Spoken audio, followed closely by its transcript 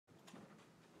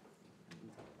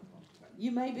You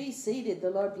may be seated.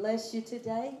 The Lord bless you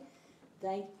today.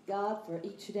 Thank God for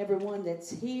each and every one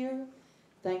that's here.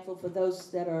 Thankful for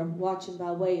those that are watching by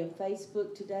way of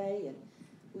Facebook today. And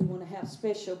we want to have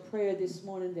special prayer this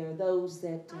morning. There are those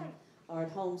that are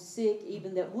at home sick,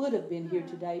 even that would have been here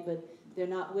today, but they're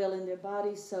not well in their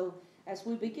bodies. So as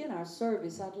we begin our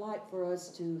service, I'd like for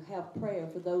us to have prayer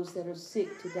for those that are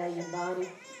sick today in body.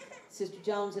 Sister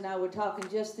Jones and I were talking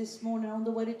just this morning on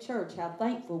the way to church how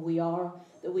thankful we are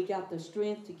that we got the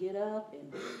strength to get up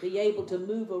and be able to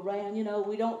move around. You know,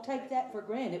 we don't take that for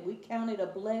granted. We count it a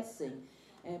blessing.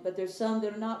 But there's some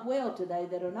that are not well today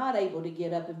that are not able to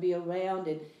get up and be around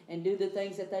and do the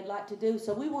things that they'd like to do.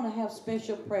 So we want to have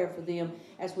special prayer for them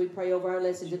as we pray over our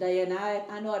lesson today. And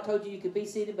I know I told you could be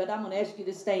seated, but I'm going to ask you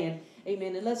to stand.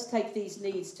 Amen. And let's take these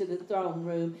needs to the throne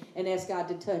room and ask God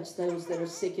to touch those that are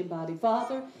sick in body.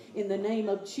 Father, in the name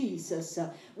of Jesus,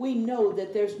 we know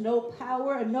that there's no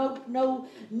power and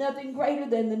nothing greater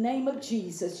than the name of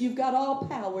Jesus. You've got all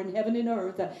power in heaven and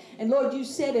earth. And Lord, you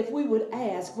said if we would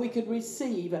ask, we could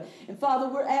receive. And Father,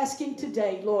 we're asking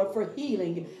today, Lord, for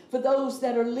healing for those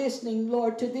that are listening,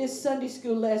 Lord, to this Sunday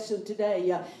school lesson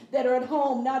today, that are at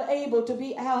home, not able to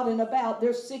be out and about.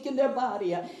 They're sick in their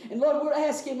body. And Lord, we're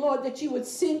asking, Lord, that you would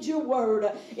send your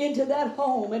word into that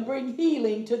home and bring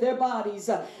healing to their bodies.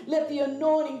 Let the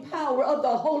anointing power of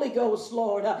the Holy Ghost,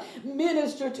 Lord,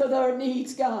 minister to their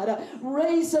needs, God.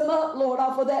 Raise them up, Lord,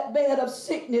 off of that bed of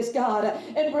sickness, God,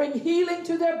 and bring healing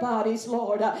to their bodies,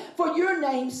 Lord, for your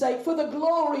name's sake, for the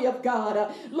glory of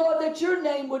God, Lord, that your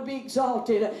name would be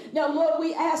exalted. Now, Lord,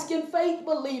 we ask in faith,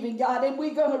 believing, God, and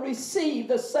we're going to receive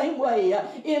the same way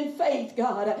in faith,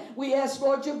 God. We ask,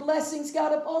 Lord, your blessings,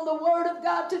 God, upon the word of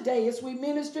God today as we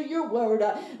minister your word.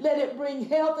 Let it bring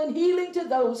health and healing to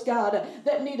those, God,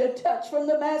 that need a touch from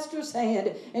the Master's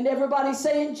hand. And everybody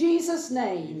say in Jesus'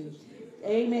 name,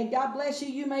 amen. God bless you.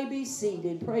 You may be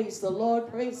seated. Praise the Lord.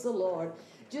 Praise the Lord.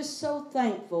 Just so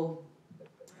thankful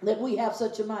that we have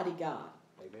such a mighty God.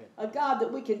 A God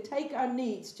that we can take our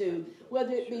needs to,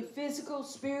 whether it be physical,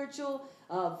 spiritual,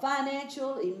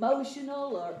 financial,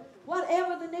 emotional, or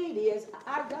whatever the need is.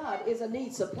 Our God is a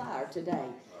need supplier today.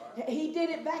 He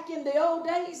did it back in the old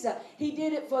days. He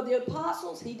did it for the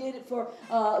apostles. He did it for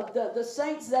the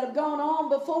saints that have gone on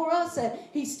before us.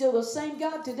 He's still the same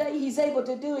God today. He's able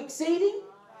to do exceeding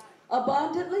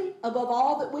abundantly above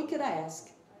all that we could ask,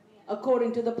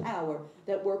 according to the power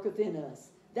that worketh in us.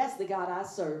 That's the God I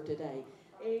serve today.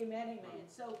 Amen, amen.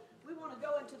 So we want to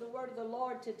go into the word of the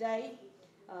Lord today.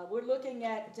 We're looking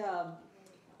at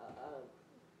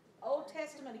Old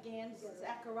Testament again,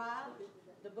 Zechariah,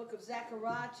 the book of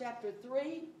Zechariah, chapter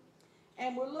 3.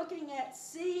 And we're looking at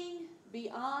seeing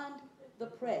beyond the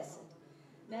present.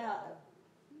 Now,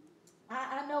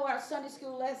 I know our Sunday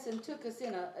school lesson took us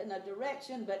in a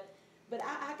direction, but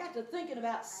I got to thinking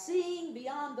about seeing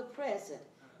beyond the present.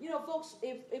 You know, folks,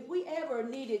 if we ever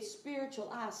needed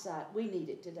spiritual eyesight, we need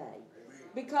it today.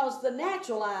 Because the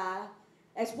natural eye,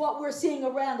 as what we're seeing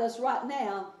around us right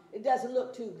now, it doesn't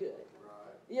look too good.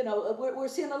 You know, we're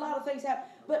seeing a lot of things happen.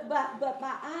 But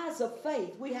by eyes of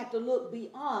faith, we have to look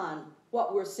beyond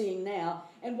what we're seeing now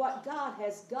and what God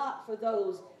has got for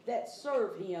those that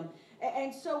serve him.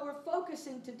 And so we're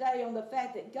focusing today on the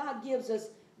fact that God gives us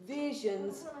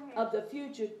visions of the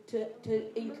future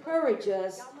to encourage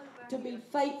us to be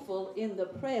faithful in the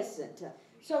present.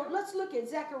 So let's look at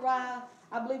Zechariah.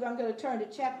 I believe I'm going to turn to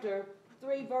chapter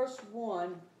 3, verse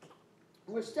 1.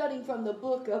 We're studying from the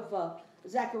book of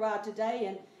Zechariah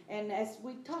today. And as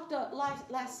we talked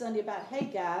last Sunday about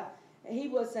Haggai, he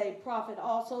was a prophet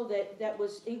also that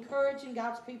was encouraging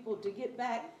God's people to get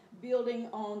back building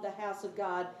on the house of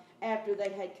God after they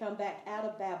had come back out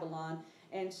of Babylon.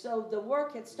 And so the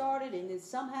work had started, and then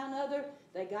somehow or another,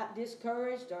 they got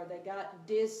discouraged, or they got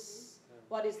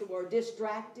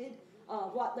distracted,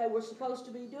 what they were supposed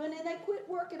to be doing, and they quit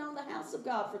working on the house of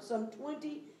God for some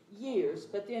 20 years.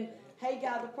 But then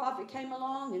Haggai the prophet came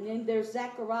along, and then there's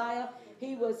Zechariah.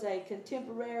 He was a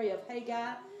contemporary of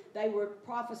Haggai. They were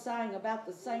prophesying about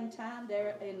the same time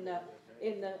there in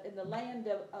the land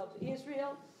of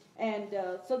Israel. And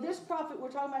so this prophet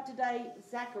we're talking about today,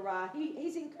 Zechariah,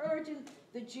 he's encouraging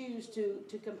the Jews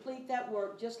to complete that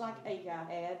work just like Haggai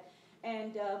had.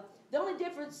 And the only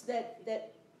difference that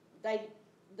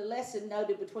the lesson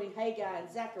noted between Haggai and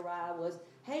Zechariah was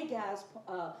Haggai's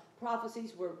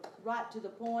prophecies were right to the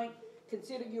point.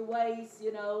 Consider your ways,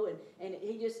 you know, and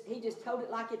he just told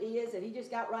it like it is, and he just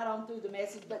got right on through the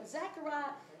message. But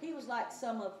Zechariah, he was like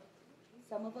some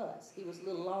of us. He was a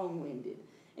little long-winded.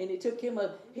 And it took him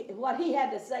what he had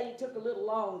to say, it took a little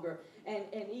longer. And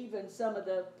even some of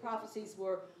the prophecies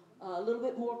were a little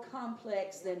bit more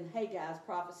complex than Haggai's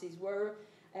prophecies were.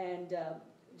 And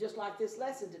just like this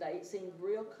lesson today, it seemed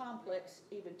real complex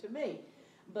even to me.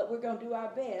 But we're going to do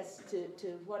our best to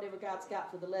whatever God's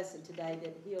got for the lesson today,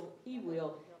 that He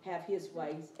will have His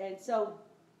ways. And so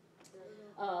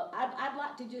I'd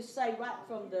like to just say right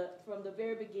from the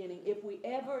very beginning, if we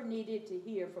ever needed to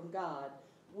hear from God,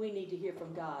 we need to hear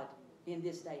from God in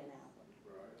this day and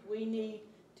hour. We need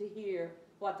to hear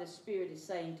what the Spirit is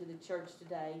saying to the church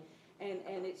today.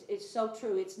 And it's so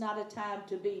true. It's not a time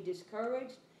to be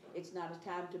discouraged. It's not a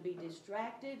time to be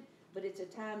distracted. But it's a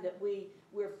time that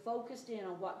we're focused in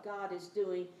on what God is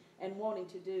doing and wanting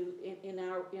to do in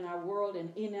our world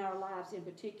and in our lives in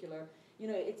particular. You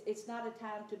know, it's not a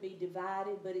time to be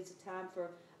divided, but it's a time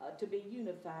for to be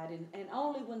unified. And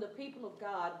only when the people of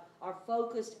God are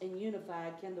focused and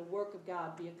unified can the work of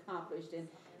God be accomplished.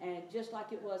 And just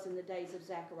like it was in the days of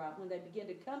Zechariah, when they began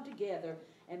to come together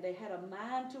and they had a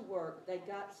mind to work, they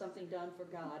got something done for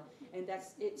God. And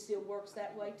it still works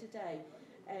that way today.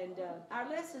 And our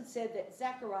lesson said that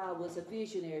Zechariah was a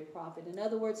visionary prophet. In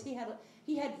other words, he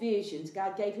had visions.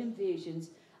 God gave him visions.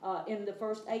 In the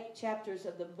first 8 chapters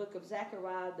of the book of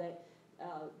Zechariah,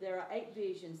 there are 8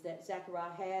 visions that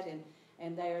Zechariah had,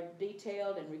 and they are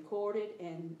detailed and recorded.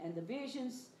 And the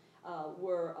visions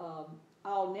were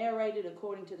all narrated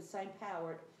according to the same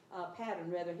pattern.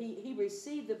 He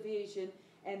received the vision,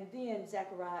 and then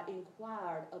Zechariah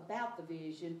inquired about the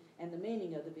vision and the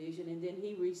meaning of the vision, and then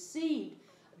he received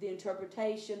the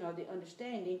interpretation or the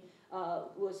understanding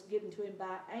was given to him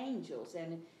by angels.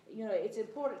 And, you know, it's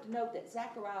important to note that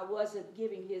Zechariah wasn't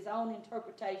giving his own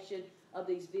interpretation of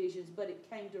these visions, but it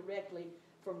came directly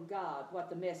from God, what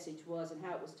the message was and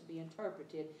how it was to be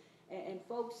interpreted. And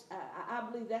folks, I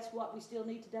believe that's what we still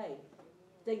need today,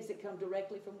 things that come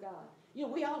directly from God. You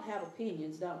know, we all have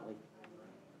opinions, don't we?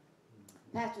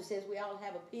 Pastor says we all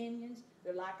have opinions.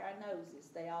 They're like our noses.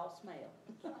 They all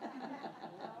smell.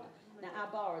 Now,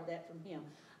 I borrowed that from him.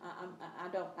 I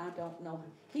don't know.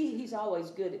 He's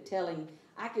always good at telling.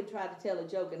 I can try to tell a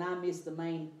joke and I miss the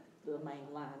main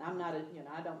line. I'm not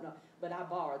I don't know. But I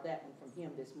borrowed that one from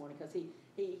him this morning because he's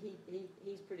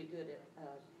pretty good at,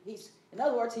 in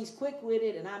other words, he's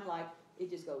quick-witted, and I'm like, it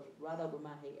just goes right over my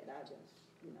head. I just,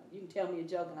 you can tell me a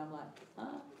joke and I'm like,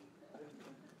 huh?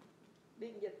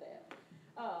 Didn't get that.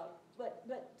 But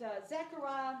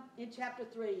Zechariah in chapter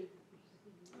 3,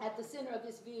 at the center of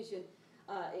this vision,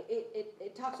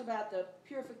 it talks about the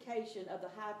purification of the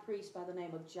high priest by the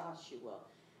name of Joshua.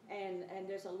 And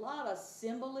there's a lot of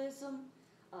symbolism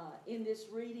in this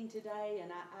reading today,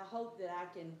 and I hope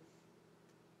that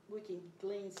we can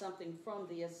glean something from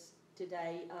this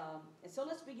today. And so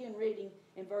let's begin reading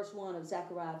in verse 1 of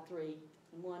Zechariah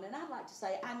 3:1. And I'd like to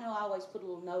say, I know I always put a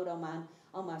little note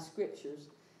on my scriptures,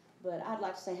 but I'd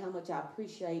like to say how much I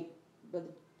appreciate Brother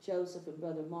Joseph and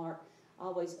Brother Mark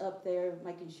always up there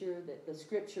making sure that the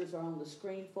scriptures are on the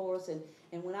screen for us. And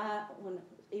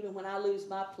even when I lose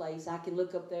my place, I can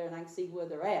look up there and I can see where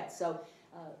they're at. So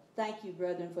thank you,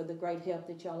 brethren, for the great help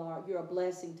that y'all are. You're a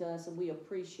blessing to us, and we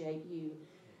appreciate you.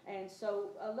 And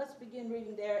so let's begin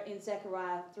reading there in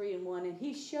Zechariah 3:1. And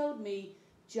he showed me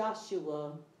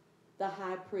Joshua, the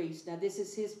high priest. Now this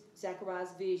is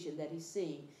Zechariah's vision that he's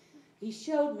seeing. He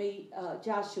showed me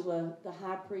Joshua, the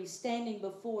high priest, standing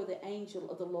before the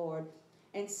angel of the Lord,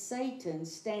 and Satan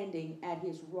standing at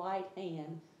his right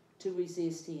hand to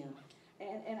resist him.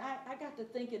 And I got to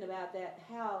thinking about that,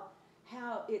 how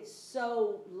it's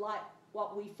so like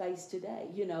what we face today.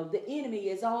 You know, the enemy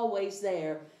is always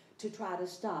there to try to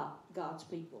stop God's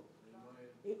people.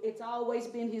 It's always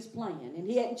been his plan, and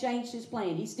he hadn't changed his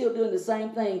plan. He's still doing the same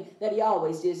thing that he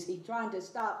always does. He's trying to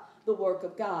stop the work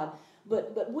of God.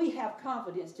 But we have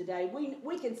confidence today.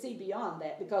 We can see beyond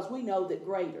that because we know that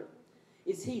greater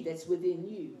is he that's within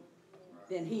you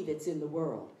than he that's in the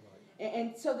world.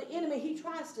 And so the enemy, he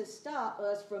tries to stop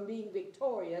us from being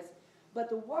victorious. But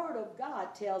the Word of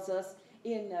God tells us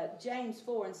in James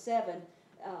 4:7,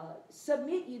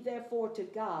 submit you therefore to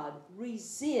God,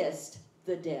 resist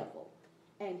the devil,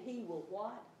 and he will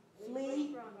what?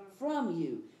 Flee from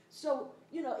you. So,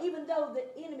 even though the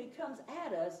enemy comes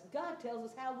at us, God tells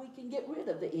us how we can get rid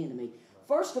of the enemy.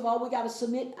 First of all, we got to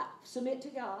submit to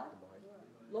God.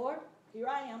 Lord, here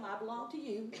I am. I belong to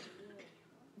you.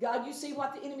 God, you see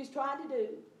what the enemy's trying to do.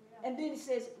 And then he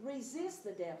says, resist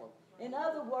the devil. In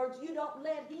other words, you don't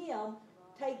let him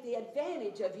take the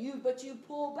advantage of you, but you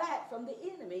pull back from the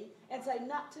enemy and say,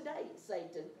 not today,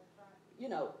 Satan.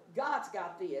 God's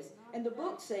got this. And the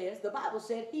Bible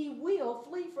said, he will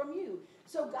flee from you.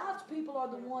 So God's people are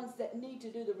the ones that need to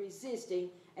do the resisting,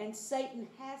 and Satan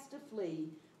has to flee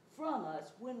from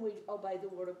us when we obey the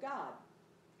Word of God.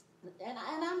 And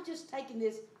I'm just taking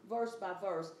this verse by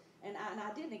verse, and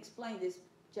I didn't explain this,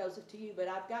 Joseph, to you, but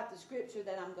I've got the scripture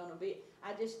that I'm going to be,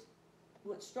 I just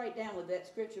went straight down with that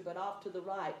scripture, but off to the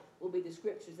right will be the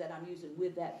scriptures that I'm using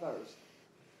with that verse.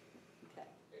 Okay.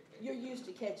 You're used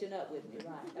to catching up with me,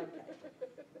 right?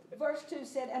 Okay. Verse 2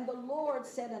 said, and the Lord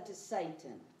said unto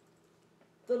Satan,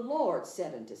 the Lord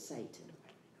said unto Satan,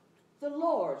 the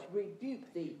Lord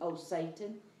rebuke thee, O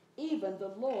Satan, even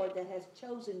the Lord that has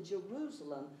chosen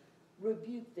Jerusalem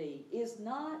rebuke thee. Is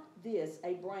not this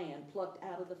a brand plucked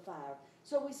out of the fire?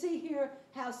 So we see here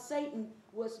how Satan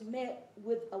was met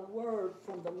with a word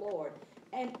from the Lord.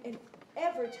 And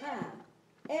every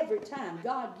time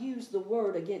God used the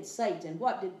word against Satan,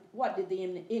 what did the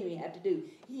enemy have to do?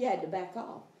 He had to back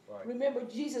off. Right. Remember,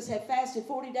 Jesus had fasted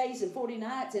 40 days and 40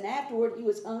 nights, and afterward he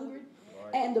was hungry.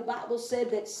 Right. And the Bible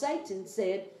said that Satan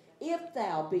said, if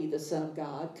thou be the Son of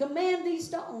God, command these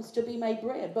stones to be made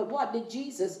bread. But what did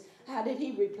Jesus, how did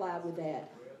he reply with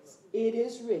that? It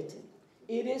is written.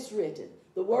 It is written.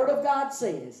 The word of God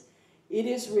says, it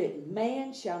is written,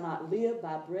 man shall not live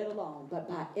by bread alone, but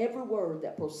by every word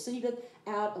that proceedeth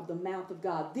out of the mouth of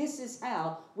God. This is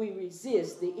how we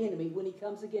resist the enemy when he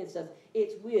comes against us.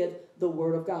 It's with the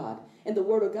word of God. And the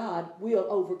word of God will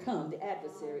overcome the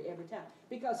adversary every time.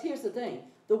 Because here's the thing.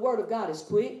 The word of God is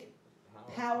quick,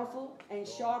 powerful, and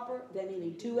sharper than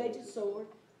any two-edged sword,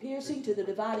 piercing to the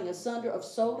dividing asunder of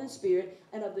soul and spirit,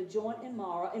 and of the joint and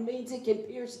marrow. It means it can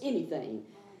pierce anything,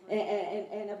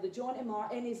 and of the joint and marrow,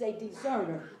 and is a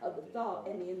discerner of the thought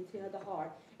and the intent of the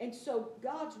heart. And so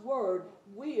God's word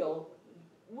will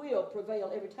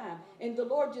prevail every time. And the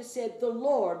Lord just said, the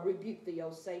Lord rebuke thee,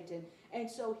 O Satan. And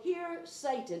so here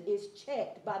Satan is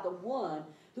checked by the one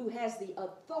who has the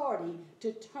authority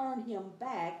to turn him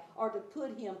back or to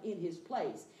put him in his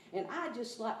place. And I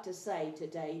just like to say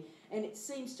today, and it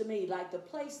seems to me like the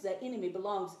place the enemy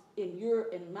belongs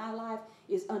in my life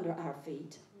is under our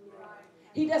feet. Right.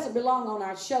 He doesn't belong on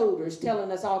our shoulders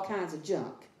telling us all kinds of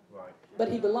junk. Right. But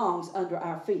he belongs under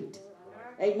our feet.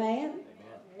 Right. Amen?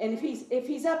 And if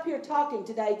he's up here talking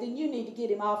today, then you need to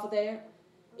get him off of there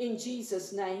in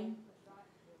Jesus' name.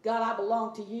 God, I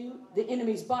belong to you. The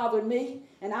enemy's bothering me,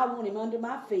 and I want him under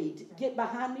my feet. Get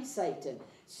behind me, Satan.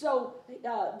 So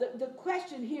the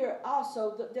question here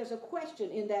also, there's a question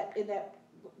in that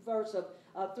verse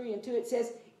of 3 and 2. It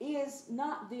says, is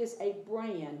not this a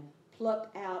brand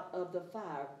plucked out of the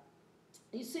fire?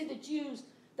 You see, the Jews,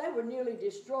 they were nearly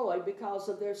destroyed because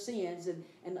of their sins, and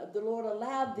the Lord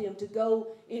allowed them to go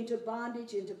into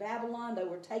bondage, into Babylon. They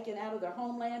were taken out of their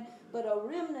homeland, but a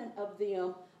remnant of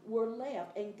them were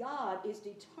left, and God is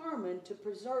determined to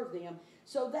preserve them.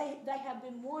 So they have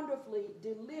been wonderfully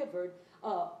delivered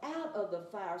out of the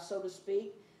fire, so to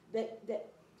speak,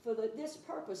 that for this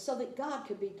purpose, so that God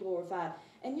could be glorified.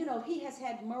 And you know, he has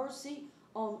had mercy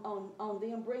on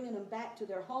them, bringing them back to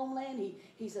their homeland.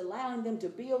 He's allowing them to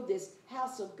build this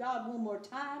house of God one more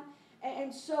time.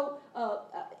 And so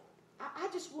I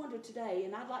just wonder today,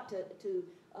 and I'd like to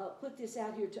put this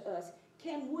out here to us,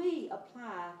 can we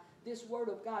apply this word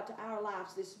of God to our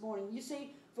lives this morning? You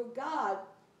see, for God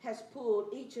has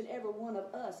pulled each and every one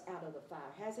of us out of the fire,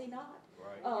 has he not?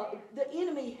 Right. The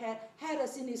enemy had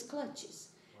us in his clutches.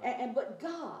 Right. But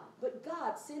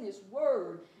God sent his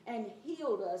word and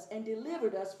healed us and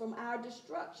delivered us from our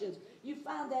destructions. You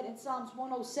find that in Psalms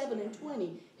 107 and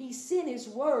 20. He sent his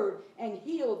word and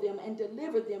healed them and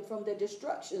delivered them from their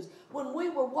destructions. When we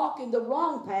were walking the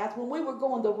wrong path, when we were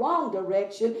going the wrong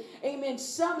direction, amen,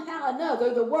 somehow or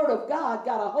another, the word of God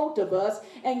got a hold of us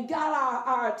and got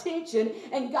our attention,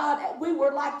 and we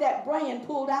were like that brand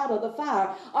pulled out of the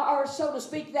fire, or so to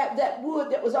speak, that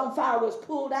wood that was on fire was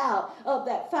pulled out of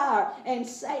that fire and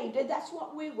saved. And that's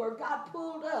what we were. God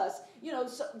pulled us. You know,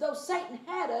 so, though Satan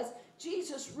had us,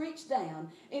 Jesus reached down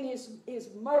in his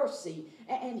mercy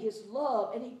and his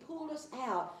love, and he pulled us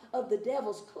out of the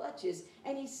devil's clutches,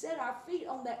 and he set our feet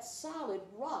on that solid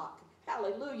rock.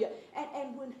 Hallelujah.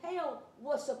 And when hell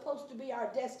was supposed to be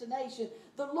our destination,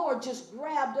 the Lord just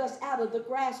grabbed us out of the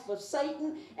grasp of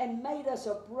Satan and made us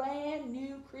a brand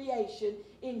new creation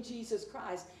in Jesus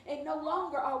Christ. And no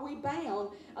longer are we bound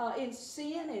in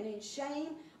sin and in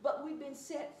shame, but we've been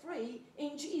set free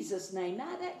in Jesus' name.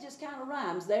 Now that just kind of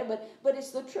rhymes there, but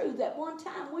it's the truth. That one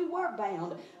time we were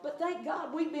bound, but thank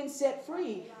God we've been set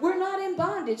free. We're not in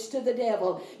bondage to the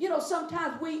devil. You know,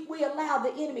 sometimes we allow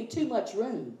the enemy too much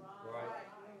room.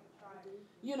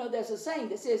 You know, there's a saying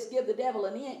that says, give the devil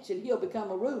an inch and he'll become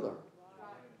a ruler.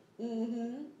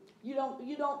 Mm-hmm. You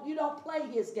don't play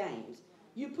his games.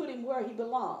 You put him where he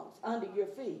belongs, under your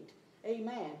feet.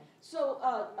 Amen.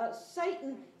 So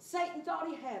Satan thought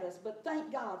he had us, but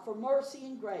thank God for mercy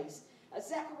and grace.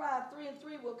 Zechariah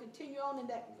 3:3 will continue on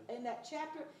in that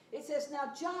chapter. It says,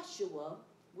 now Joshua,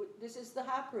 this is the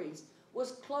high priest,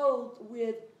 was clothed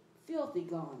with filthy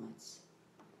garments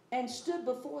and stood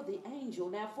before the angel.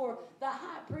 Now for the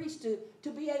high priest to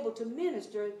be able to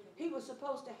minister, he was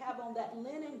supposed to have on that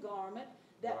linen garment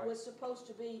that was supposed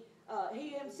to be, he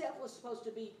himself was supposed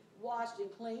to be washed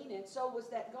and clean, and so was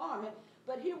that garment.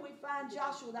 But here we find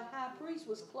Joshua the high priest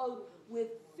was clothed with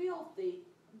filthy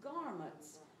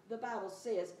garments, the Bible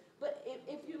says. But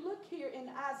if you look here in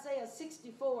Isaiah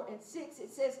 64:6,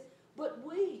 it says, but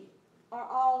we are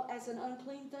all as an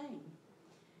unclean thing,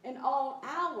 and all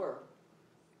our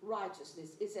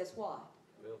righteousness is as what?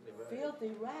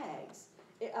 Filthy rags.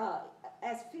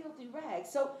 As filthy rags.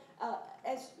 So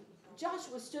as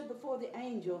Joshua stood before the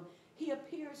angel, he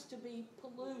appears to be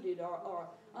polluted or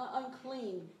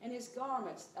unclean, and his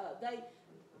garments,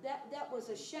 that was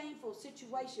a shameful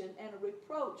situation and a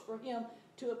reproach for him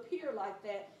to appear like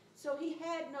that. So he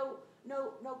had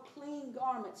no clean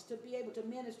garments to be able to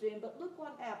minister in. But look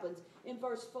what happens in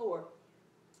verse 4.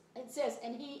 It says,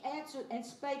 and he answered and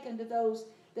spake unto those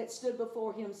that stood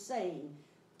before him, saying,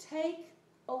 take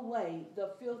away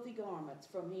the filthy garments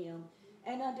from him.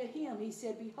 And unto him he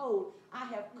said, behold, I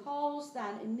have caused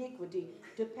thine iniquity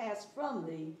to pass from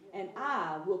thee, and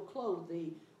I will clothe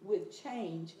thee with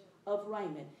change of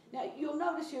raiment. Now you'll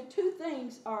notice here two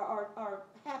things are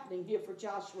happening here for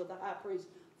Joshua the high priest.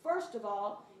 First of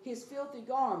all, his filthy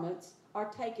garments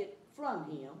are taken from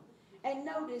him. And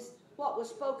notice what was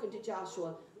spoken to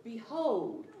Joshua.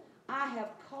 Behold, I have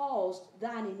caused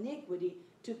thine iniquity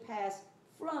to pass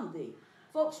from thee.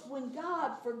 Folks, when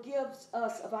God forgives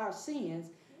us of our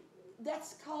sins,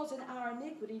 that's causing our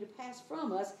iniquity to pass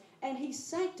from us, and he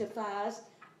sanctifies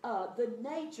the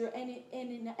nature, and it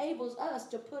enables us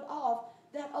to put off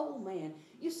that old man.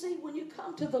 You see, when you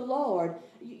come to the Lord,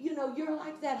 you know, you're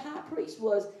like that high priest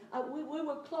was. We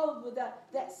were clothed with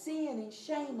that sin and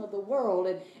shame of the world,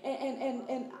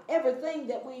 and everything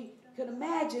that we could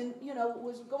imagine, you know,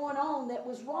 was going on that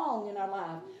was wrong in our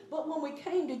life. But when we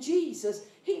came to Jesus,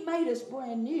 he made us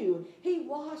brand new. He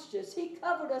washed us. He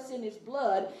covered us in his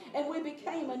blood, and we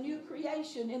became a new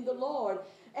creation in the Lord.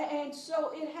 And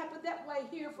so it happened that way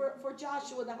here for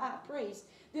Joshua the high priest.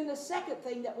 Then the second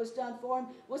thing that was done for him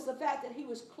was the fact that he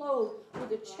was clothed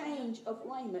with a change of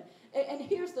raiment. And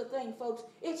here's the thing, folks.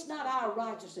 It's not our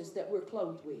righteousness that we're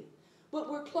clothed with,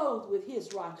 but we're clothed with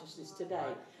his righteousness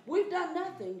today. We've done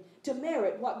nothing to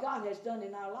merit what God has done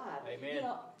in our life. Amen. You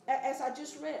know, as I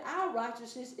just read, our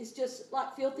righteousness is just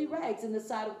like filthy rags in the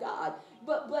sight of God.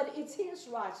 But it's his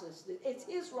righteousness. It's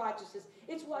his righteousness.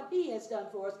 It's what he has done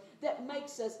for us that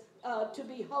makes us to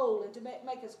be whole and to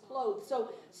make us clothed.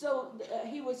 So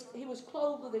he was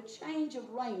clothed with a change of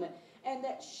raiment, and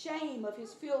that shame of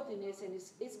his filthiness and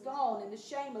is gone, and the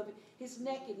shame of his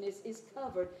nakedness is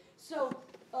covered. So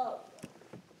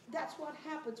that's what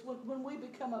happens when we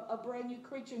become a brand new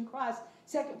creature in Christ.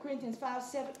 2 Corinthians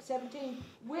 5:17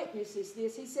 witnesses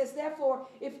this. He says, therefore,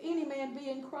 if any man be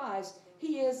in Christ,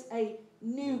 he is a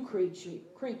new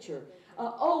creature.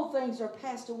 Old things are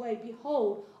passed away.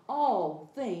 Behold,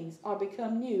 all things are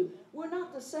become new. We're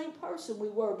not the same person we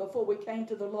were before we came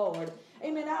to the Lord.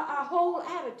 Amen. Our whole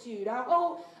attitude, our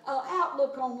whole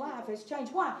outlook on life has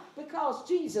changed. Why? Because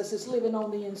Jesus is living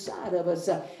on the inside of us.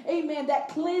 Amen. That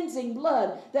cleansing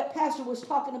blood that Pastor was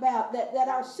talking about, that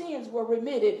our sins were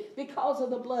remitted because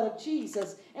of the blood of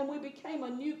Jesus, and we became a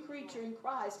new creature in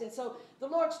Christ. And so the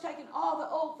Lord's taken all the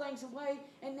old things away,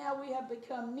 and now we have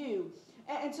become new.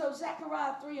 And so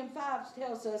Zechariah 3:5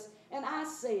 tells us, and I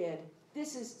said,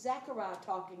 this is Zechariah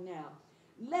talking now,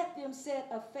 let them set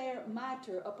a fair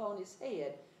mitre upon his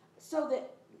head. So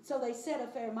they set a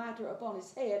fair mitre upon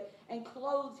his head and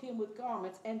clothed him with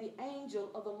garments, and the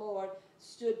angel of the Lord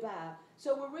stood by.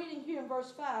 So we're reading here in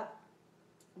verse 5,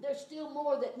 there's still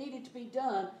more that needed to be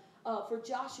done for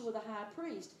Joshua the high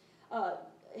priest.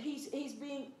 He's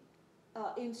being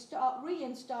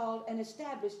reinstalled and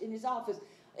established in his office.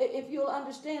 If you'll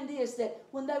understand this, that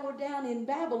when they were down in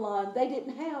Babylon, they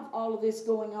didn't have all of this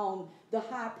going on. The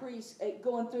high priest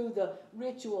going through the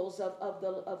rituals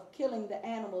of killing the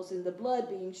animals and the blood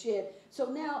being shed. So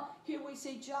now here we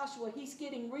see Joshua. He's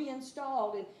getting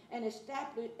reinstalled and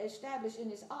established in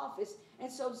his office. And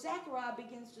so Zechariah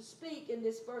begins to speak in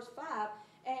this verse 5.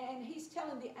 And he's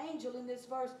telling the angel in this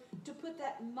verse to put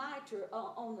that mitre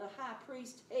on the high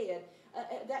priest's head.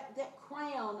 That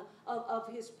crown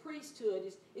of his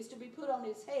priesthood is to be put on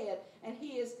his head, and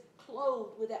he is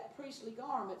clothed with that priestly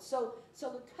garment. So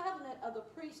the covenant of the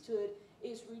priesthood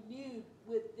is renewed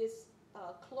with this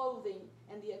clothing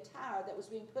and the attire that was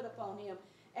being put upon him.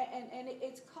 And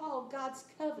it's called God's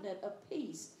covenant of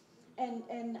peace.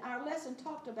 And our lesson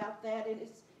talked about that, and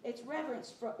it's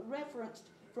referenced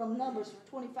from Numbers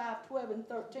 25, 12, and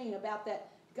 13 about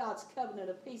that God's covenant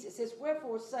of peace. It says,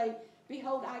 wherefore say,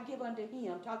 behold, I give unto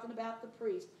him, talking about the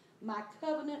priest, my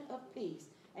covenant of peace,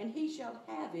 and he shall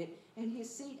have it, and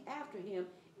his seed after him,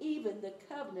 even the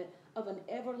covenant of an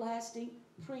everlasting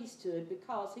priesthood,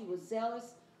 because he was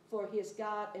zealous for his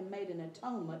God and made an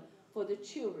atonement for the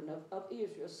children of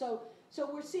Israel. So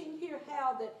we're seeing here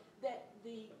how that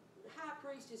the high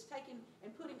priest is taking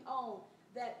and putting on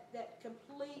that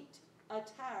complete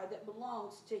attire that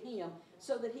belongs to him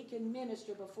so that he can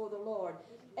minister before the Lord.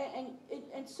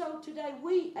 And so today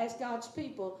we, as God's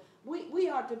people, we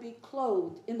are to be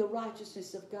clothed in the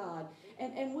righteousness of God.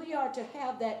 And we are to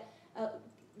have that,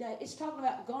 it's talking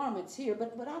about garments here,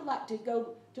 but I'd like to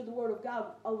go to the Word of God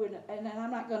over, and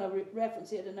I'm not going to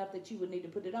reference it enough that you would need to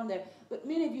put it on there. But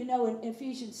many of you know in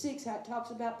Ephesians 6 how it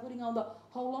talks about putting on the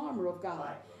whole armor of God.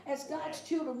 Right. As God's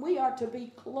children, we are to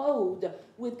be clothed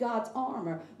with God's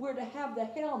armor. We're to have the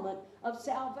helmet of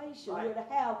salvation. Right. We're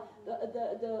to have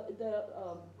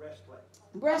the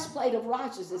breastplate of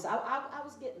righteousness. I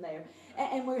was getting there.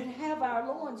 And we're to have our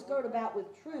loins girt about with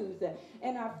truth,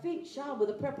 and our feet shod with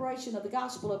the preparation of the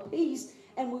gospel of peace.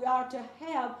 And we are to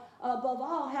have, above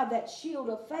all, have that shield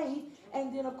of faith,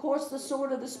 and then, of course, the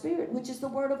sword of the Spirit, which is the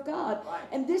Word of God. Right.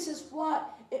 And this is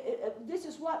what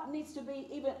needs to be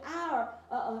even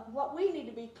what we need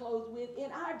to be clothed with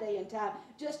in our day and time.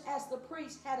 Just as the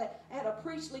priest had a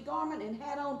priestly garment and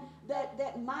had on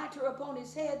that mitre upon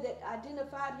his head that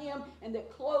identified him and that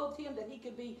clothed him, that he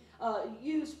could be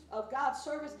used of God's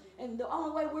service. And the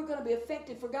only way we're going to be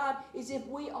effective for God is if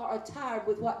we are attired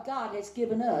with what God has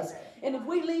given us. And if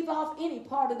we leave off any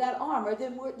part of that armor,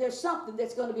 then there's something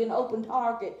that's going to be an open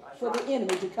target for the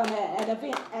enemy to come and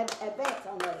advance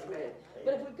on us with.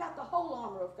 But if we've got the whole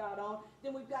armor of God on,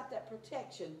 then we've got that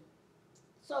protection.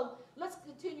 So let's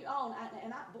continue on.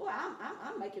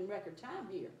 I'm making record time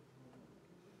here.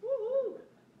 Woo-hoo.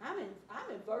 I'm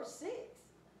in verse 6.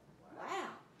 Wow.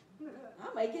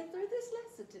 I may get through this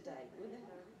lesson today.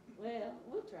 Well,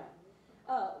 we'll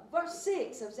try. Verse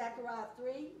 6 of Zechariah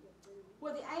 3,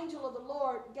 where the angel of the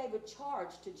Lord gave a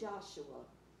charge to Joshua.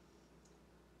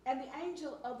 And the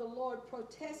angel of the Lord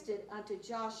protested unto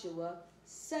Joshua,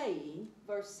 saying,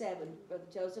 verse 7, Brother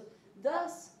Joseph,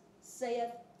 thus saith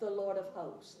the Lord of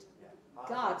hosts,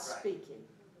 God speaking.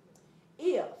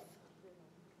 If,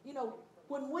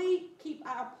 when we keep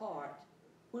our part,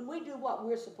 when we do what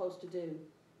we're supposed to do,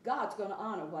 God's going to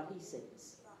honor what he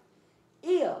says.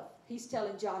 If, he's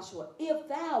telling Joshua, if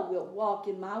thou wilt walk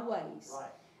in my ways,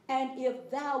 and if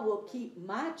thou wilt keep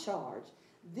my charge,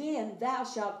 then thou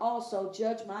shalt also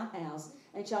judge my house,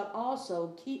 and shalt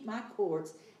also keep my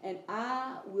courts, and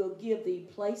I will give thee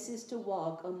places to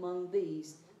walk among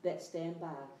these that stand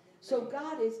by. So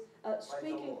God is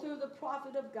speaking through the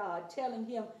prophet of God, telling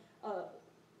him,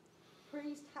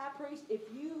 priest, high priest, if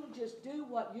you just do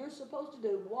what you're supposed to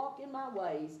do, walk in my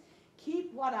ways,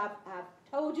 keep what I've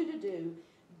told you to do,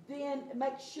 then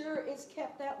make sure it's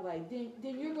kept that way.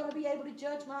 Then you're going to be able to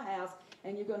judge my house,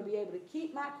 and you're going to be able to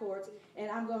keep my courts, and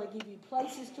I'm going to give you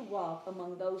places to walk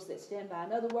among those that stand by.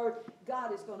 In other words,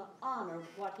 God is going to honor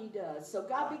what he does. So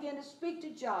God began to speak to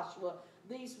Joshua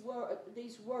these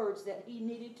words that he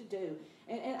needed to do.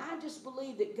 And I just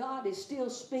believe that God is still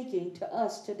speaking to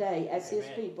us today as his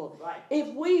people. Right.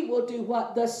 If we will do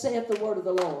what thus saith the word of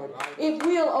the Lord, if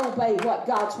we'll obey what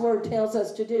God's word tells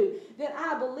us to do, then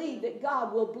I believe that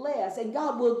God will bless and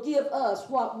God will give us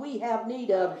what we have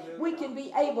need of. We can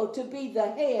be able to be the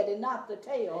head and not the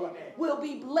tail. Amen. We'll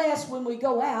be blessed when we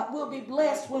go out. We'll be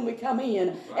blessed when we come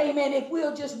in. Right. Amen. If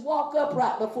we'll just walk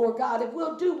upright before God, if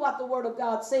we'll do what the word of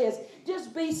God says,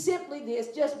 just be simply this,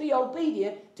 just be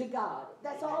obedient to God.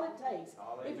 That's all it takes.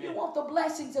 If you want the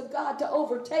blessings of God to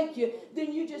overtake you,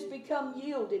 then you just become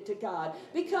yielded to God.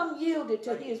 Become yielded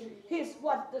to his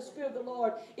what the Spirit of the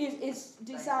Lord is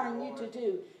desiring you to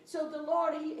do. So the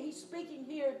Lord, he's speaking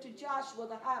here to Joshua,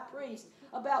 the high priest,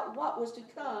 about what was to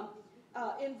come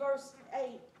in verse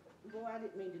 8. Boy, I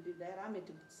didn't mean to do that. I meant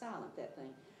to silence that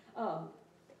thing.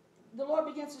 The Lord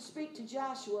begins to speak to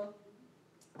Joshua,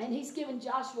 and he's giving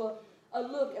Joshua a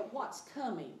look at what's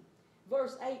coming.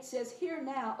 Verse 8 says, hear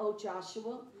now, O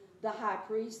Joshua, the high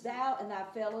priest, thou and thy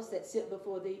fellows that sit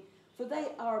before thee, for they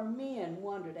are men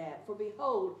wondered at. For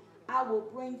behold, I will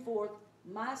bring forth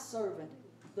my servant,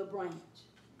 the branch.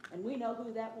 And we know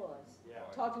who that was. Yeah.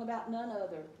 Talking about none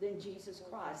other than Jesus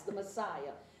Christ, the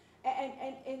Messiah.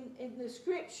 And in the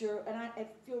scripture, and if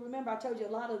you'll remember, I told you a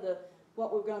lot of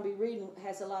what we're going to be reading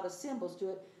has a lot of symbols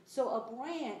to it. So a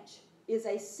branch is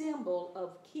a symbol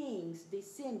of kings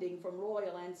descending from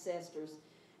royal ancestors.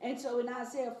 And so in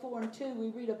Isaiah 4:2, we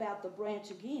read about the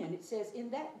branch again. It says, in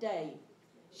that day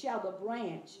shall the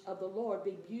branch of the Lord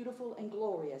be beautiful and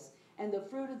glorious, and the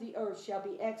fruit of the earth shall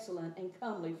be excellent and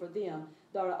comely for them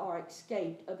that are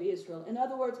escaped of Israel. In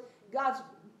other words, God's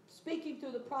speaking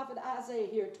through the prophet Isaiah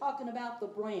here, talking about the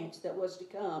branch that was to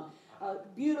come,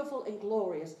 beautiful and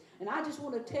glorious. And I just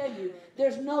want to tell you,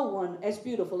 there's no one as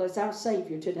beautiful as our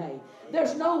Savior today.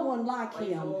 There's no one like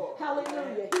Him.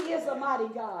 Hallelujah. He is a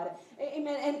mighty God.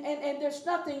 Amen. And there's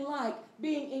nothing like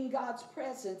being in God's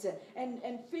presence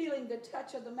and feeling the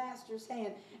touch of the Master's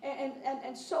hand.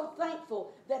 And so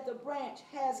thankful that the branch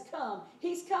has come.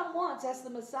 He's come once as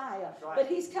the Messiah, but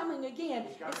He's coming again.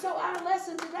 And so our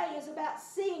lesson today is about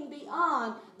seeing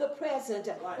beyond the present.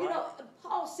 You know,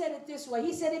 Paul said it this way.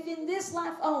 He said, if in this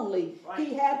life only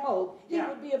he had hope, he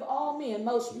would be of all men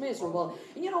most miserable.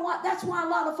 And you know what? That's why a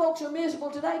lot of folks are miserable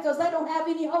today, because they don't have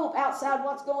any hope outside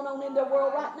what's going on in their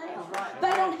world right now. They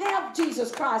don't have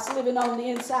Jesus Christ living on the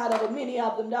inside of them. Many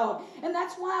of them don't. And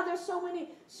that's why there's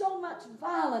so much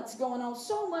violence going on,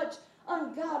 so much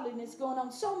ungodliness going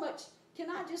on, so much, can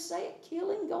I just say it,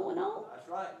 killing going on? That's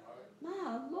right.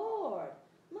 My Lord.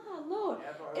 My Lord,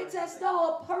 it's as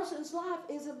though a person's life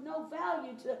is of no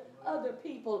value to other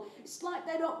people. It's like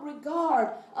they don't regard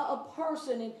a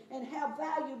person and how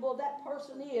valuable that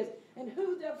person is and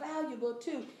who they're valuable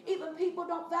to. Even people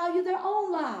don't value their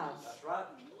own lives. That's right.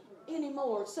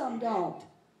 Anymore. Some don't.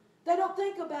 They don't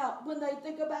think about, when they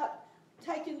think about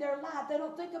taking their life, they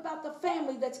don't think about the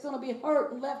family that's going to be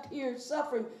hurt and left here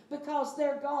suffering because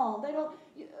they're gone. They don't...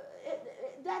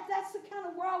 That's the kind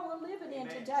of world we're living in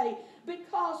today,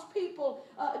 because people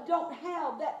don't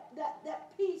have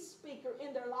that peace speaker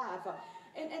in their life.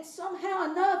 And somehow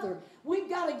or another, we've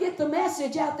got to get the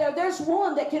message out there. There's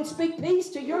one that can speak peace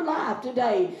to your life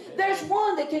today. There's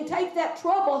one that can take that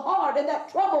troubled heart and that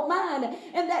troubled mind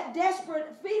and that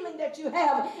desperate feeling that you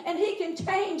have, and he can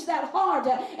change that heart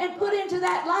and put into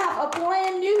that life a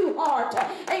brand new heart.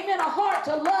 Amen. A heart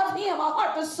to love him, a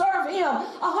heart to serve him,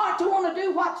 a heart to want to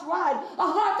do what's right,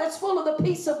 a heart that's full of the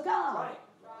peace of God.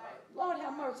 Lord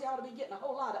have mercy, I ought to be getting a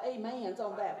whole lot of amens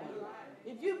on that one.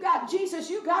 If you've got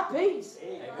Jesus, you got peace.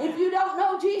 Amen. If you don't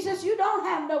know Jesus, you don't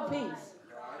have no peace.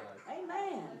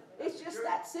 Amen. It's just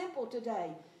that simple today.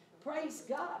 Praise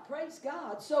God. Praise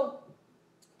God. So,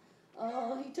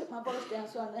 he took my verse down,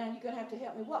 so now you're going to have to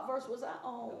help me. What verse was I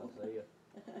on? Isaiah.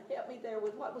 Help me there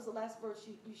with, what was the last verse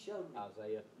you showed me?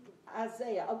 Isaiah.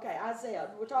 Isaiah. Okay,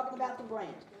 Isaiah. We're talking about the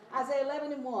branch. Isaiah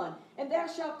 11:1. And there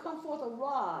shall come forth a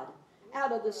rod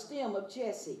out of the stem of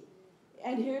Jesse.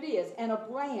 And here it is, and a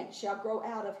branch shall grow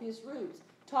out of his roots.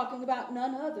 Talking about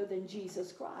none other than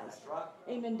Jesus Christ. That's right.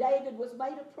 Amen. David was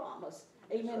made a promise.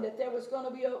 Amen. That there was going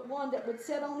to be one that would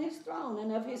sit on his throne,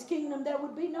 and of his kingdom there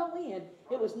would be no end.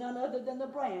 It was none other than the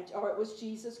branch, or it was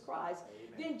Jesus Christ.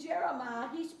 Amen. Then Jeremiah,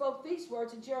 he spoke these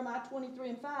words in Jeremiah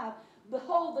 23:5.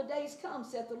 Behold, the days come,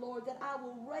 saith the Lord, that I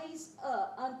will raise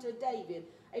up unto David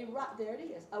a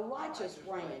righteous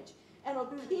branch. And a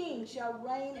king shall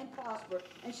reign and prosper,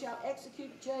 and shall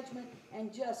execute judgment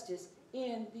and justice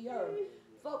in the earth.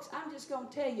 Folks, I'm just going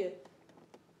to tell you,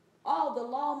 all the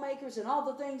lawmakers and all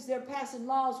the things they're passing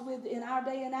laws with in our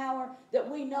day and hour that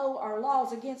we know are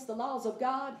laws against the laws of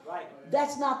God,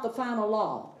 that's not the final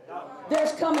law. No.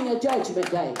 There's coming a judgment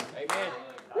day. Amen.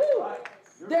 Woo.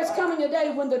 There's coming a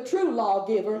day when the true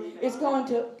lawgiver is going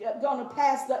to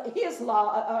pass his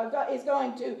law, is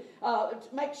going to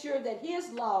make sure that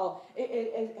his law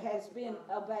has been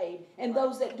obeyed. And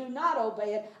those that do not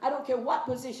obey it, I don't care what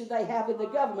position they have in the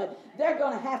government, they're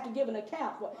going to have to give an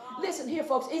account for it. Listen here,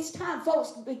 folks, it's time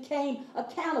folks became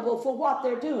accountable for what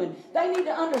they're doing. They need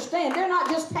to understand they're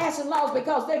not just passing laws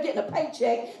because they're getting a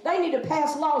paycheck. They need to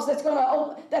pass laws that's going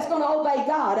to obey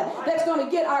God, that's going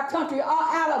to get our country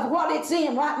out of what it's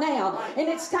in right now. And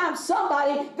it's time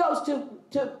somebody goes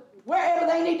to wherever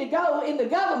they need to go in the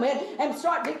government and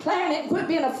start declaring it and quit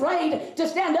being afraid to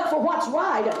stand up for what's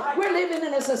right. We're living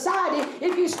in a society,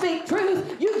 if you speak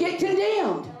truth, you get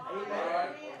condemned.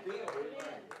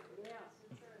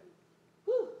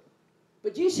 Whew.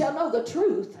 But you shall know the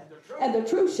truth, and the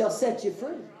truth shall set you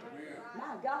free.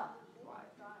 My God.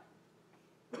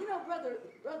 You know, Brother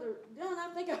Dunn, I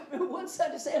think I remember one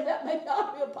Sunday saying that maybe I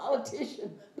ought to be a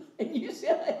politician. And you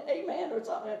said amen or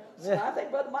something. So I think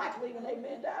Brother Michael even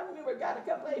amen. I remember got a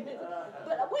couple of amen.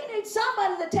 But we need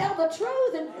somebody to tell the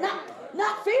truth and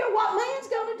not fear what man's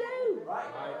going to do.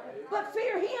 But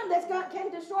fear him that can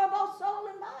destroy both soul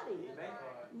and body.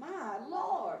 My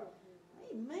Lord.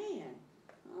 Amen.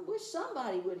 I wish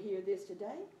somebody would hear this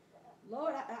today.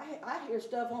 Lord, I hear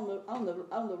stuff on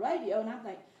the radio, and I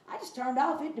think, I just turned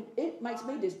off. It makes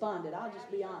me despondent. I'll just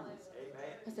be honest.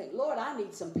 I think, Lord, I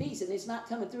need some peace, and it's not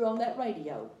coming through on that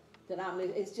radio.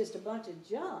 It's just a bunch of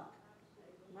junk.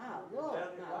 My Lord,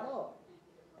 my Lord.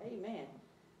 Amen.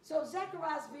 So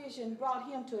Zechariah's vision brought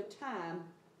him to a time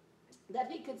that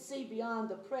he could see beyond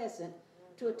the present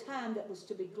to a time that was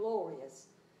to be glorious.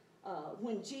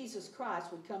 When Jesus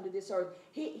Christ would come to this earth,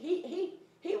 he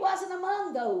wasn't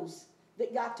among those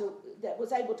that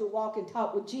was able to walk and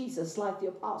talk with Jesus like the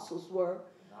apostles were,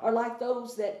 or like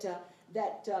those that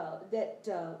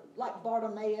like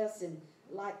Bartimaeus and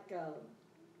like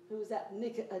who was that?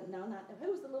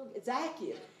 Who was the little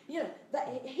Zacchaeus? You know,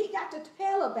 he got to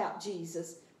tell about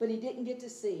Jesus, but he didn't get to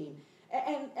see him.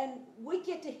 And we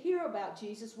get to hear about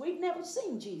Jesus. We've never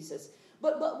seen Jesus,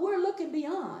 but we're looking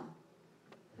beyond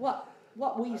what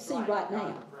we see right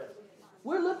now.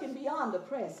 We're looking beyond the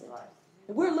present.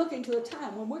 And we're looking to a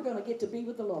time when we're going to get to be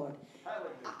with the Lord.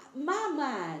 My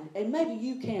mind, and maybe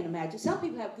you can imagine, some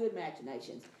people have good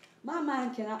imaginations. My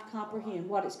mind cannot comprehend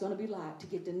what it's going to be like to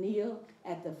get to kneel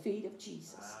at the feet of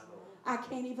Jesus. I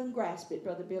can't even grasp it,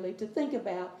 Brother Billy, to think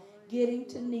about getting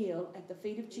to kneel at the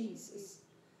feet of Jesus.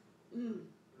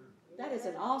 That is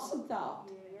an awesome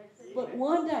thought. But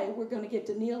one day we're going to get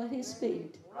to kneel at his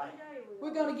feet.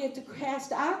 We're going to get to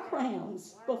cast our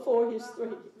crowns before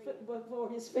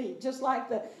his feet, just like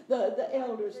the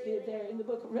elders did there in the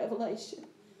book of Revelation.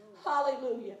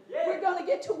 Hallelujah. We're going to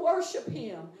get to worship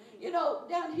him. You know,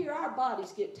 down here our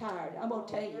bodies get tired. I'm going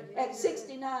to tell you. At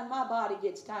 69, my body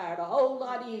gets tired a whole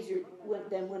lot easier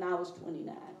than when I was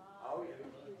 29.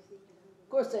 Of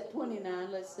course, at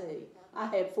 29, let's see, I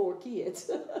had 4 kids.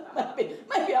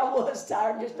 maybe I was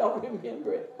tired, just don't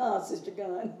remember it. Oh, Sister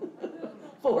Gunn.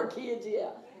 4 kids, yeah.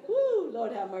 Woo,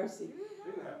 Lord have mercy.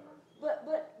 But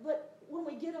when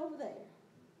we get over there,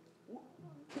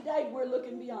 today we're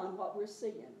looking beyond what we're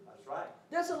seeing. That's right.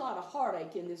 There's a lot of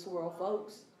heartache in this world,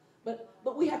 folks.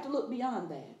 But we have to look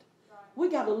beyond that. We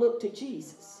got to look to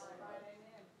Jesus.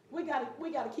 We got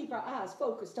to keep our eyes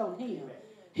focused on him.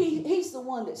 He's the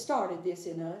one that started this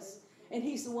in us, and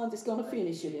he's the one that's going to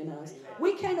finish it in us.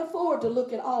 We can't afford to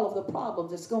look at all of the problems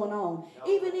that's going on.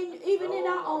 Even in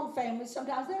our own family,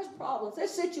 sometimes there's problems, there's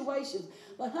situations.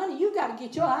 But honey, you got to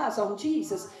get your eyes on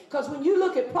Jesus, because when you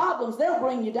look at problems, they'll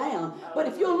bring you down. But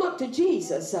if you'll look to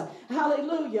Jesus,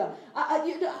 hallelujah.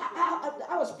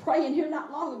 I was praying here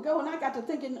not long ago, and I got to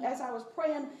thinking as I was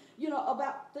praying,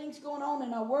 about things going on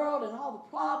in our world and all the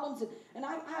problems. And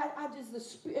I just, the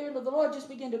Spirit of the Lord just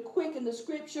began to quicken the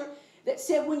scripture that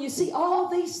said, when you see all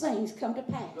these things come to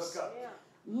pass,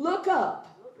 look up,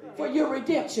 for your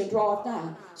redemption draweth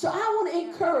nigh. So I want to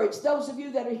encourage those of you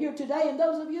that are here today, and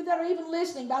those of you that are even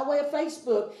listening by way of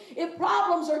Facebook, if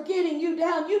problems are getting you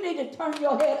down, you need to turn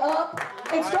your head up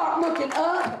and start looking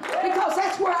up, because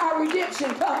that's where our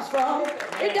redemption comes from.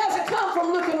 It doesn't come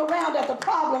from looking around at the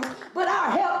problems, but our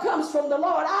help comes from the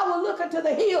Lord. I will look unto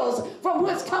the hills from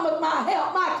whence cometh my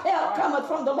help. My help cometh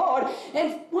from the Lord.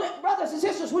 And brothers and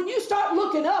sisters, when you start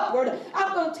looking upward,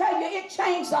 I'm going to tell you, it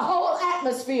changed the whole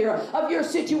atmosphere of your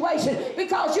situation,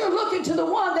 because you're looking to the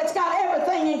one that's got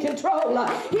everything in control.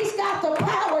 He's got the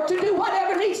power to do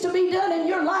whatever needs to be done in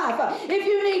your life. If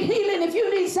you need healing, if you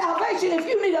need salvation, if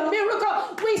you need a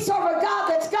miracle, we serve a God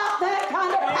that's got that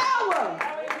kind of power.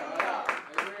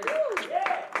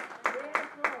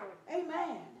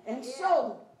 Amen. And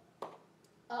so,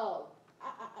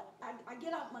 I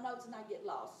get off my notes and I get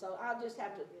lost. So I'll just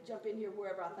have to jump in here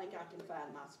wherever I think I can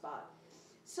find my spot.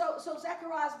 So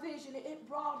Zechariah's vision, it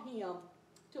brought him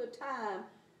to a time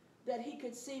that he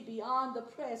could see beyond the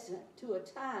present, to a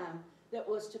time that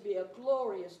was to be a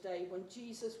glorious day when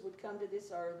Jesus would come to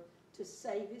this earth to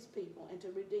save his people and to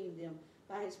redeem them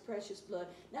by his precious blood.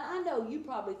 Now, I know you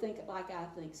probably think like I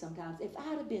think sometimes. If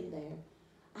I'd have been there,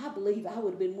 I believe I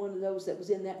would have been one of those that was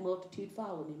in that multitude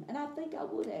following him. And I think I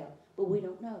would have, but we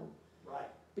don't know. Right.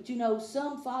 But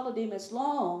some followed him as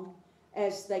long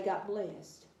as they got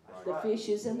blessed. The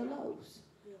fishes and the loaves.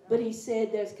 But he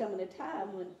said there's coming a time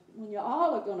when you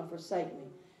all are going to forsake me.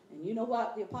 And you know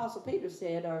what the Apostle Peter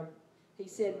said? He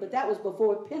said, but that was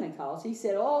before Pentecost. He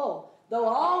said, oh, though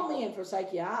all men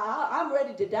forsake you, I'm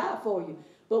ready to die for you.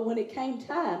 But when it came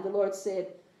time, the Lord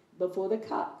said, before the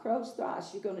cock crows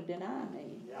thrice, you're going to deny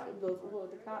me. Yeah. Before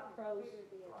the cock crows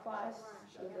twice,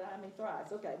 you'll deny me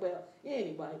thrice. Okay, well,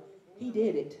 anyway, he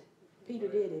did it. Peter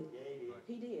did it.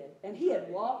 He did. And he had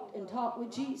walked and talked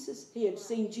with Jesus. He had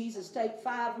seen Jesus take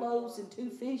 5 loaves and 2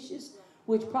 fishes,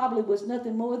 which probably was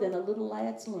nothing more than a little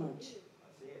lad's lunch.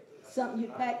 Something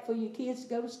you'd pack for your kids to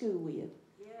go to school with.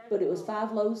 But it was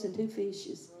 5 loaves and 2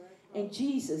 fishes. And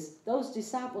Jesus, those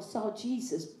disciples saw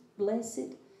Jesus bless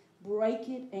it, break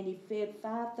it, and he fed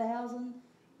 5,000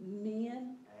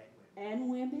 men and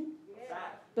women.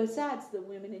 Besides the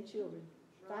women and children.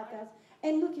 5,000.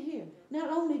 And look at here. Not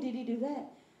only did he do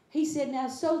that, he said, now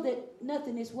so that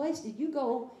nothing is wasted, you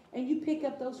go and you pick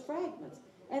up those fragments.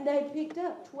 And they picked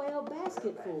up 12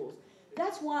 basketfuls.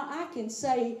 That's why I can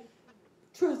say,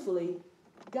 truthfully,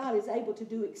 God is able to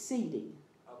do exceeding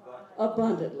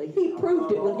abundantly. He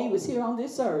proved it when he was here on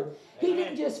this earth. He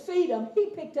didn't just feed them. He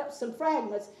picked up some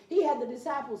fragments. He had the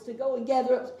disciples to go and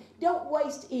gather up. Don't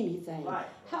waste anything.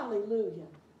 Hallelujah.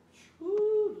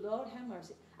 Ooh, Lord have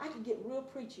mercy. I could get real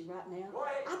preachy right now.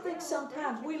 I think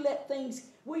sometimes we let things,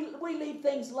 we leave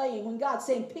things laying when God's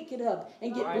saying pick it up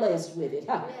and get blessed with it.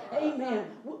 Amen.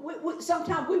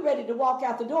 Sometimes we're ready to walk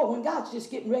out the door when God's just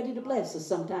getting ready to bless us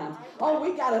sometimes. Oh,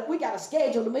 we got a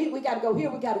schedule to meet. We got to go here.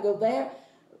 We got to go there.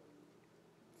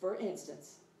 For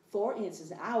instance,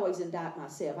 I always indict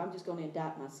myself. I'm just going to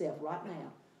indict myself right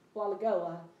now. A while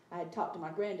ago, I had talked to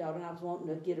my granddaughter, and I was wanting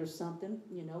to get her something,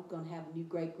 you know, going to have a new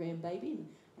great-grandbaby.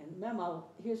 And Mama,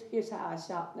 here's how I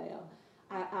shop now.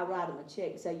 I write them a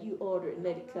check, say, you order it and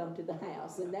let it come to the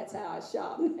house. And that's how I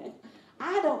shop.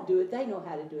 I don't do it. They know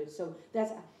how to do it. So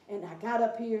and I got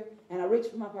up here, and I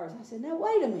reached for my purse. I said, now,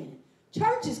 wait a minute.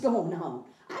 Church is going on.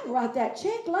 I can write that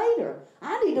check later.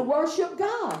 I need to worship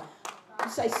God. You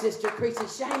say, Sister Creasy,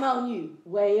 shame on you.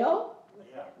 Well,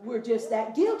 we're just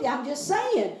that guilty. I'm just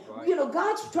saying. Right. You know,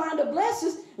 God's trying to bless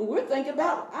us, and I'm thinking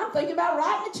about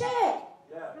writing a check.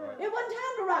 It wasn't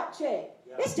time to write a check.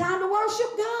 It's time to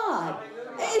worship God.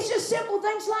 It's just simple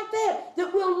things like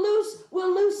that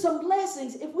we'll lose some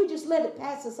blessings if we just let it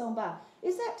pass us on by.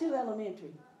 Is that too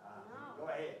elementary? Go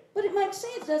ahead. But it makes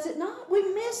sense, does it not? We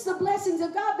miss the blessings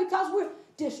of God because we're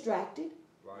distracted.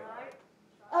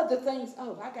 Other things,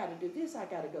 oh, I got to do this, I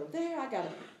got to go there, I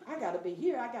got to be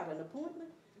here, I got an appointment.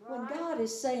 When God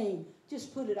is saying,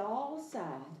 just put it all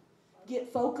aside,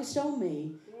 get focused on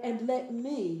me, and let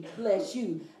me bless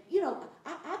you. You know,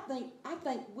 I think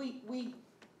we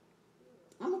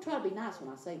I'm going to try to be nice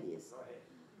when I say this.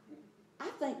 I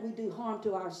think we do harm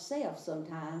to ourselves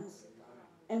sometimes,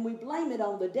 and we blame it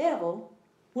on the devil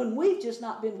when we've just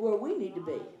not been where we need to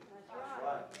be.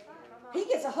 He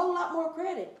gets a whole lot more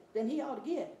credit than he ought to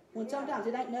get, when sometimes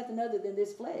it ain't nothing other than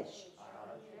this flesh.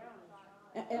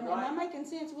 Am I making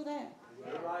sense with that?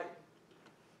 You're right.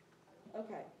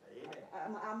 Okay.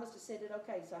 I must have said it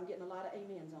okay, so I'm getting a lot of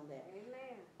amens on that.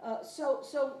 Amen.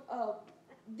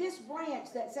 This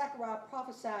branch that Zechariah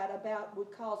prophesied about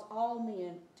would cause all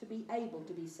men to be able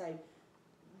to be saved.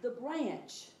 The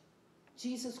branch,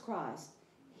 Jesus Christ,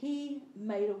 he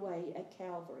made a way at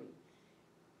Calvary.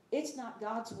 It's not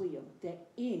God's will that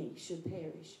any should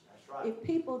perish. That's right. If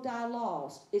people die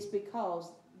lost, it's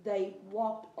because they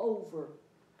walked over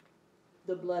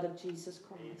the blood of Jesus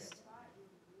Christ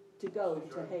to go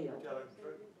to hell.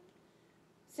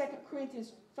 2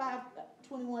 Corinthians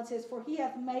 5:21 says, for he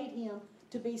hath made him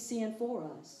to be sin for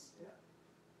us,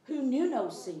 who knew no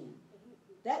sin.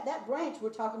 That branch we're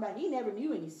talking about, he never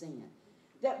knew any sin.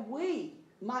 That we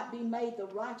might be made the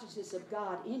righteousness of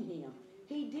God in him.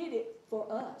 He did it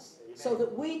for us, so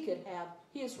that we could have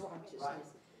his righteousness.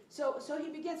 Right. So he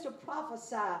begins to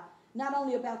prophesy not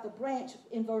only about the branch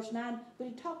in verse 9, but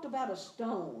he talked about a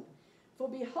stone. For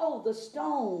behold, the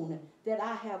stone that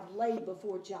I have laid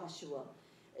before Joshua.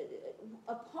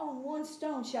 Upon one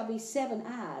stone shall be 7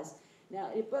 eyes. Now,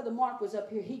 if Brother Mark was up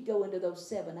here, he'd go into those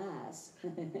 7 eyes.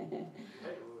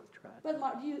 Brother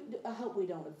Mark, I hope we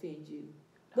don't offend you.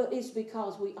 But it's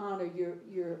because we honor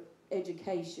your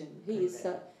education. He is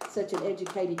such an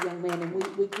educated young man,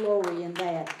 and we glory in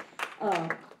that.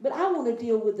 But I want to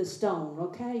deal with the stone,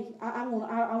 okay? I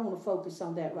want to focus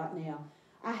on that right now.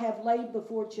 I have laid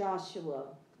before Joshua,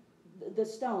 the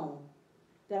stone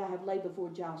that I have laid before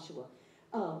Joshua.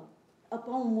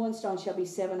 Upon one stone shall be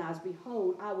 7 eyes.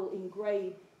 Behold, I will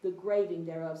engrave the graving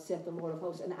thereof, saith the Lord of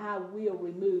hosts, and I will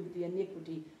remove the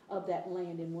iniquity of that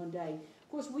land in one day.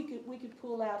 Of course, we could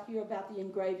pull out here about the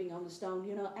engraving on the stone.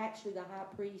 You know, actually the high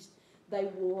priest, they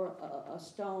wore a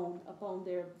stone upon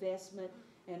their vestment,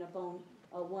 and upon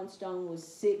one stone was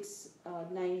 6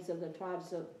 names of the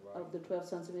tribes of the 12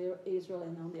 sons of Israel,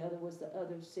 and on the other was the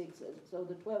other 6. So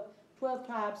the 12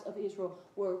 tribes of Israel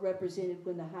were represented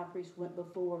when the high priest went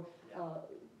before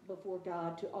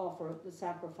God to offer the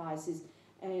sacrifices.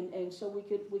 And so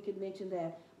we could mention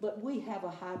that. But we have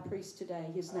a high priest today.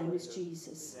 His name is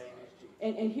Jesus.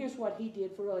 And here's what he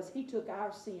did for us. He took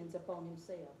our sins upon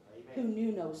himself. Who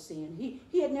knew no sin.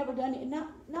 He had never done it.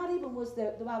 Not even was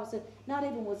the Bible said, not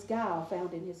even was guile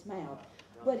found in his mouth.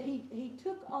 But he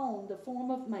took on the form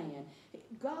of man.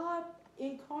 God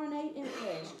incarnate in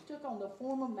flesh, took on the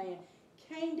form of man,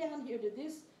 came down here to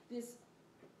this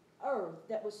earth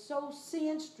that was so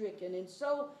sin-stricken and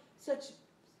so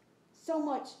so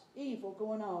much evil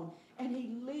going on. And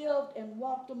he lived and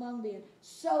walked among men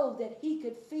so that he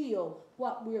could feel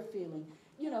what we're feeling.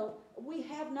 You know, we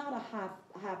have not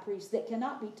a high priest that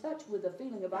cannot be touched with the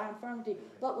feeling of our infirmity,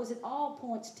 but was at all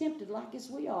points tempted like as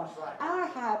we are. Right. Our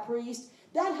high priest,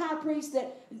 that high priest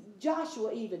that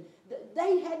Joshua even,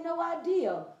 they had no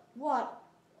idea what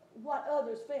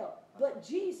others felt. But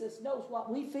Jesus knows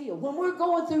what we feel. When we're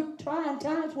going through trying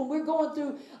times, when we're going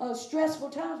through stressful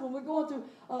times, when we're going through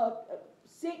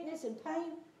sickness and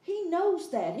pain, he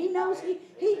knows that. He knows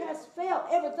he has felt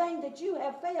everything that you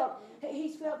have felt.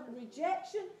 He's felt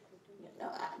rejection. You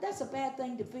know, that's a bad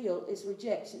thing to feel, is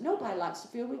rejection. Nobody likes to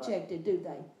feel rejected, do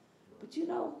they? But you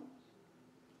know,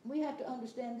 we have to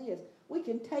understand this. We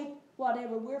can take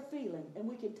whatever we're feeling and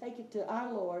we can take it to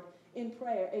our Lord in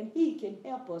prayer, and he can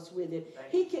help us with it.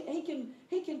 He can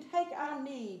take our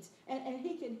needs and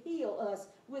he can heal us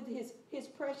with his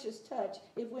precious touch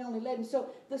if we only let him. So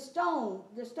the stone,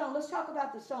 let's talk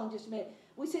about the stone just a minute.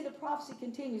 We see the prophecy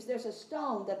continues. There's a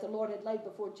stone that the Lord had laid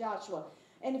before Joshua.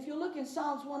 And if you look in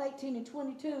Psalms 118 and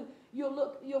 22,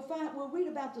 we'll read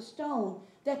about the stone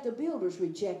that the builders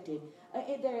rejected.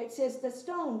 There it says, the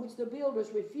stone which the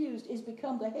builders refused is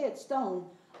become the headstone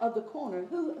of the corner.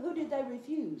 Who did they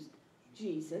refuse?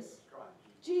 Jesus.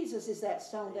 Jesus is that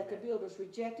stone that the builders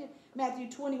rejected. Matthew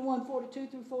 21, 42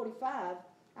 through 45.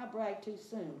 I bragged too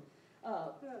soon.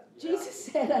 Jesus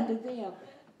said unto them,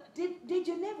 did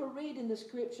you never read in the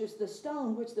scriptures the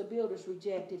stone which the builders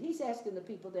rejected? He's asking the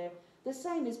people there. The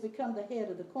same has become the head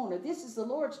of the corner. This is the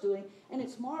Lord's doing, and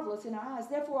it's marvelous in our eyes.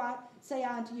 Therefore I say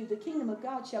unto you, the kingdom of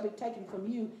God shall be taken from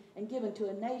you and given to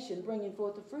a nation, bringing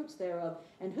forth the fruits thereof.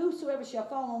 And whosoever shall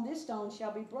fall on this stone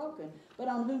shall be broken. But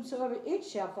on whomsoever it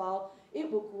shall fall,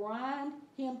 it will grind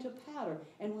him to powder.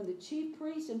 And when the chief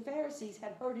priests and Pharisees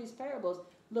had heard his parables,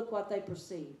 look what they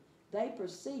perceived. They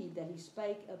perceived that he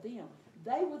spake of them.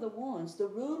 They were the ones, the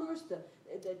rulers,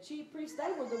 the chief priests,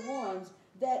 they were the ones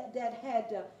that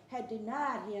had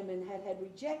denied him and had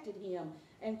rejected him.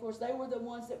 And, of course, they were the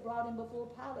ones that brought him before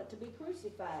Pilate to be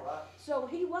crucified. Right. So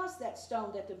he was that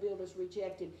stone that the builders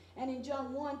rejected. And in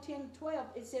John 1, 10, 12,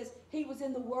 it says, he was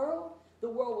in the world. The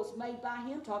world was made by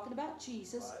him, talking about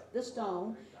Jesus, right, the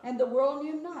stone. And the world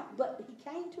knew him not. But he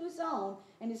came to his own,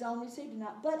 and his own received him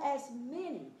not. But as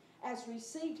many as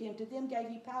received him, to them gave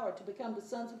he power to become the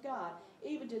sons of God,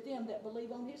 even to them that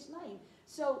believe on his name.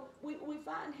 So we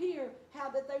find here how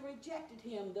that they rejected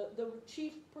him, the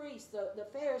chief priests, the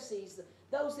Pharisees,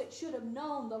 those that should have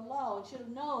known the law and should have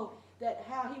known that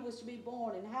how he was to be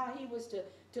born and how he was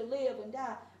to live and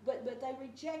die. But they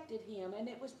rejected him, and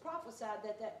it was prophesied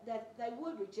that they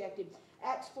would reject him.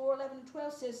 Acts 4, 11 and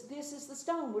 12 says, this is the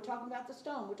stone. We're talking about the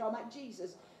stone. We're talking about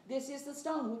Jesus. This is the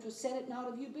stone which was set at naught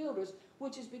of you builders,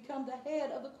 which has become the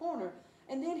head of the corner.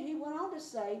 And then he went on to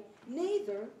say,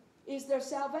 neither is there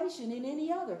salvation in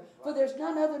any other. For there's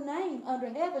none other name under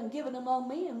heaven given among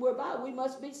men whereby we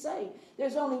must be saved.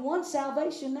 There's only one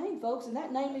salvation name, folks, and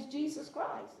that name is Jesus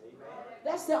Christ.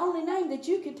 That's the only name that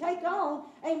you can take on,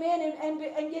 amen,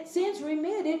 and get sins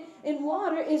remitted in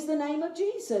water is the name of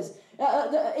Jesus.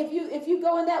 If you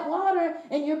go in that water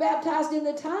and you're baptized in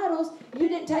the titles, you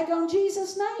didn't take on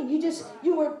Jesus' name.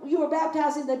 You were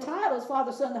baptized in the titles,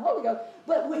 Father, Son, and the Holy Ghost.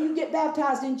 But when you get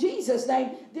baptized in Jesus' name,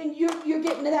 then you're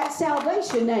getting to that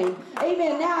salvation name.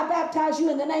 Amen. Now I baptize you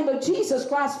in the name of Jesus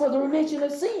Christ for the remission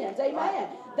of sins. Amen.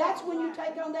 That's when you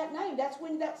take on that name. That's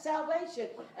when that salvation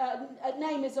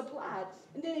name is applied.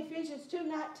 And then Ephesians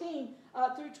 2:19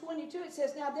 through 22, it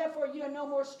says, now therefore you are no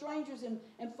more strangers and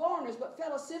foreigners, but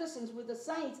fellow citizens with the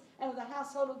saints and of the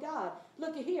household of God.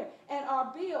 Look at here. And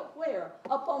are built where?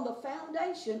 Upon the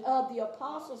foundation of the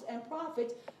apostles and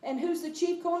prophets. And who's the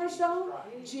chief cornerstone?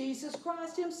 Jesus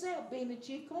Christ himself being the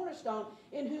chief cornerstone,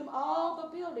 in whom all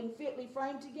the building fitly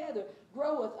framed together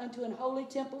groweth unto an holy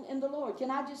temple in the Lord. Can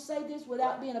I just say this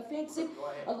without being offensive?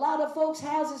 A lot of folks'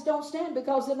 houses don't stand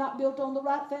because they're not built on the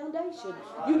right foundation.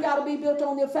 You got to be built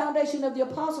on the foundation of the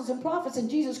apostles and prophets, and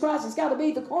Jesus Christ has got to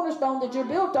be the cornerstone that you're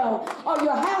built on, or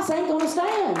your house ain't going to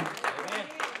stand. Amen.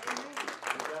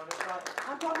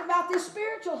 I'm talking about this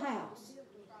spiritual house.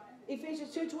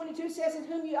 Ephesians 2:22 says, in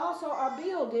whom ye also are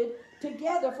builded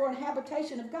together for an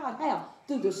habitation of God. How?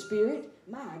 Through the Spirit.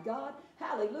 My God.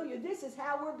 Hallelujah. This is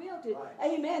how we're built.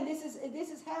 Amen. This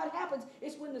is how it happens.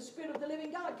 It's when the Spirit of the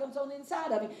living God comes on the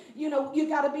inside of you. You know, you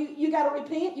gotta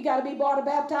repent, you gotta be water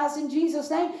baptized in Jesus'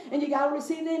 name, and you gotta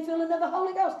receive the infilling of the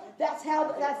Holy Ghost. That's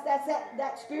how that's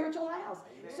that spiritual house.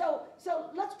 So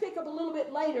let's pick up a little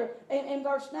bit later in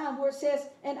verse 9 where it says,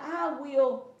 and I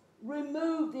will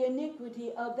remove the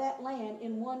iniquity of that land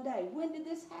in one day. When did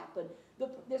this happen?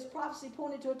 This prophecy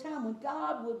pointed to a time when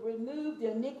God would remove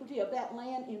the iniquity of that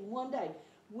land in one day.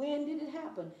 When did it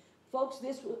happen? Folks,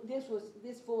 this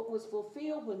was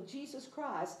fulfilled when Jesus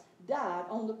Christ died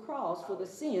on the cross for the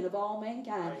sin of all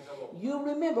mankind. You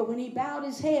remember when he bowed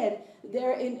his head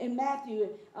there in Matthew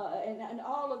and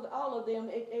all of them,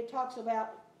 it talks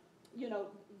about, you know,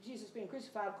 Jesus being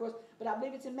crucified, of course, but I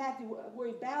believe it's in Matthew where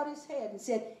he bowed his head and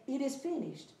said, "It is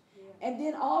finished." And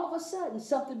then all of a sudden,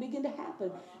 something began to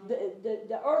happen.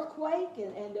 The earthquake,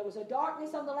 and there was a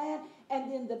darkness on the land,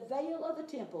 and then the veil of the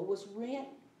temple was rent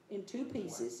in two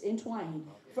pieces, in twain.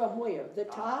 From where? The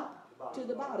top to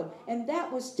the bottom. And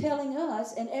that was telling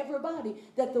us and everybody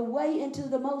that the way into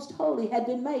the most holy had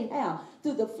been made. How?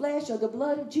 Through the flesh or the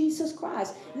blood of Jesus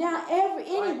Christ. Now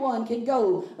anyone can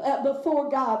go before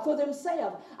God for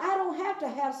themselves. I don't have to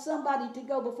have somebody to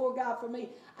go before God for me.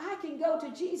 I can go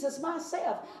to Jesus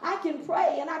myself. I can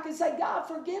pray and I can say, "God,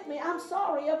 forgive me. I'm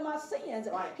sorry of my sins."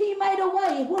 He made a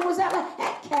way. When was that?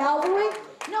 At Calvary.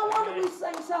 No wonder we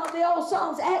sing the old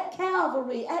songs, "At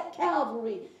Calvary, at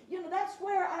Calvary." You know, that's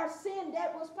where our sin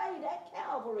debt was paid, at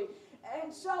Calvary.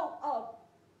 And so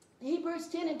Hebrews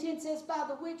 10:10 says, by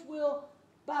the which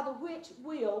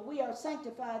will we are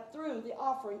sanctified through the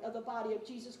offering of the body of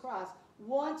Jesus Christ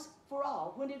once for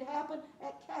all. When did it happen?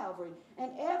 At Calvary.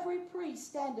 And every priest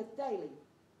standeth daily.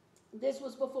 This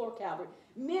was before Calvary.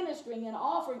 Ministering and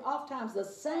offering oftentimes the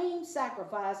same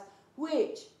sacrifice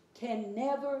which can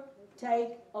never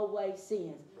take away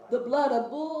sins. The blood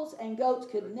of bulls and goats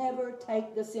could never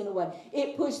take the sin away.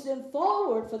 It pushed them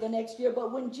forward for the next year,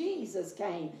 but when Jesus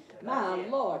came, my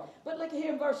Lord. But look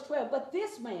here in verse 12. But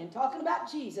this man, talking about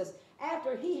Jesus,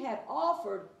 after he had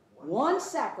offered one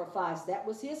sacrifice, that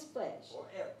was his flesh,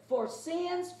 for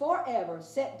sins forever,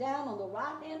 sat down on the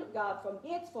right hand of God from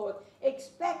henceforth,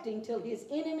 expecting till his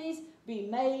enemies be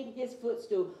made his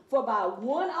footstool. For by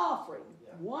one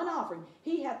offering,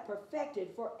 he hath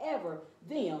perfected forever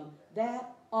them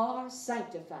that are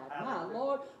sanctified. My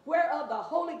Lord, whereof the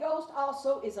Holy Ghost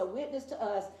also is a witness to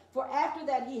us. For after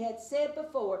that he had said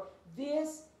before,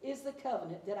 "This is the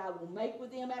covenant that I will make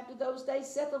with them after those days,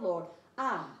 saith the Lord.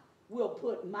 I will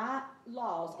put my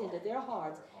laws into their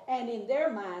hearts, and in their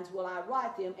minds will I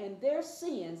write them, and their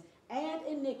sins and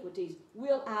iniquities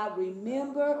will I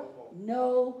remember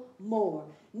no more."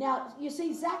 Now, you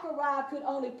see, Zechariah could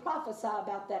only prophesy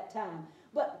about that time.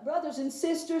 But brothers and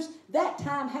sisters, that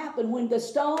time happened when the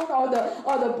stone or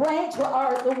the branch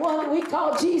or the one we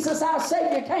call Jesus our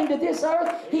Savior came to this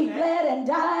earth. He bled and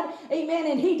died.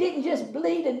 Amen. And he didn't just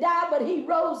bleed and die, but he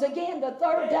rose again the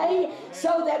third day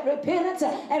so that repentance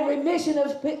and remission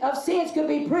of sins could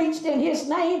be preached in his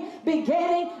name,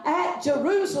 beginning at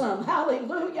Jerusalem.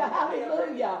 Hallelujah,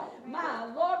 hallelujah. My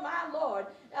Lord, my Lord.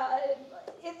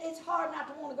 It's hard not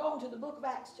to want to go into the book of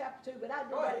Acts chapter 2, but I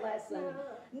did that last Sunday.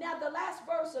 Now the last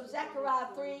verse of Zechariah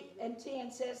 3:10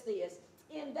 says this: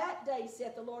 "In that day,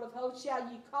 saith the Lord of hosts, shall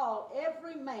ye call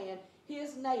every man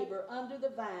his neighbor under the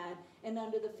vine and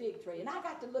under the fig tree." And I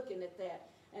got to looking at that,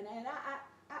 and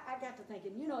I got to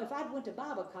thinking, you know, if I'd went to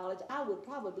Bible college, I would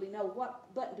probably know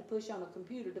what button to push on a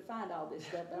computer to find all this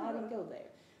stuff, but I didn't go there.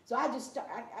 So I just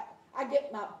I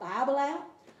get my Bible out,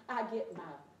 I get my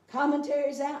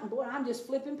commentaries out, and boy, I'm just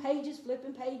flipping pages,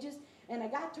 and I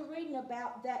got to reading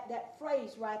about that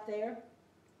phrase right there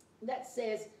that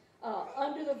says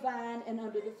under the vine and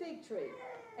under the fig tree.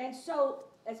 And so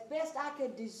as best I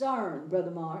could discern,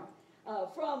 Brother Mark,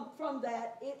 from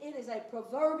that, it is a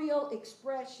proverbial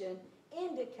expression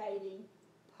indicating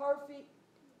perfect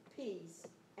peace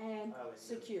and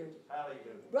security. Hallelujah.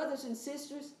 Brothers and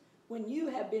sisters, when you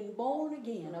have been born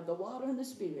again of the water and the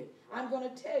Spirit, I'm going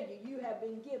to tell you, you have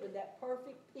been given that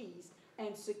perfect peace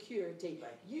and security.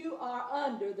 You are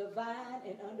under the vine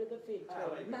and under the fig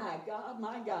tree. My God,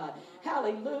 my God.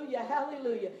 Hallelujah,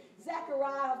 hallelujah.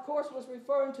 Zechariah, of course, was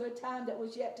referring to a time that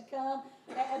was yet to come.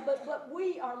 But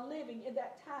we are living in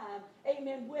that time,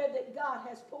 amen, where that God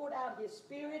has poured out his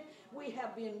Spirit. We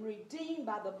have been redeemed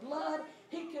by the blood.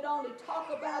 He could only talk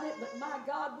about it, but my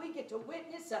God, we get to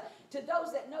witness to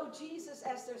those that know Jesus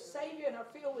as their Savior and are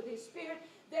filled with his Spirit.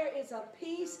 There is a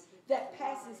peace that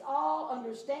passes all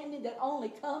understanding that only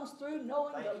comes through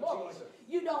knowing the Lord.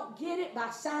 You don't get it by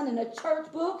signing a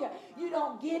church book. You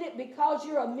don't get it because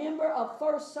you're a member of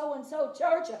First So-and-so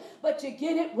Church, but you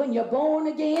get it when you're born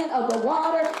again of the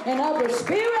water and of the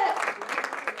Spirit.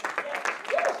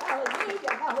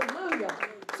 Hallelujah, hallelujah.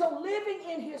 So living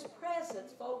in his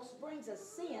presence, folks, brings a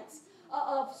sense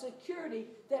of security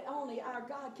that only our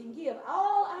God can give.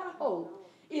 All our hope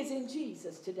is in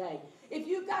Jesus today. If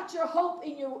you got your hope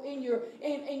in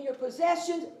your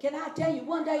possessions, can I tell you,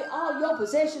 one day all your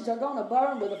possessions are going to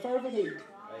burn with a fervent heat.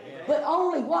 But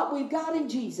only what we've got in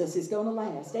Jesus is going to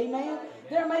last. Amen?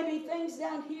 There may be things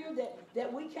down here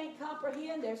that we can't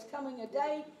comprehend. There's coming a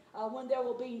day when there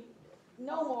will be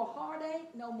no more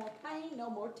heartache, no more pain, no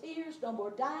more tears, no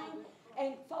more dying.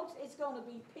 And folks, it's going to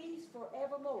be peace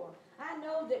forevermore. I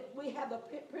know that we have the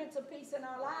Prince of Peace in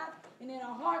our life and in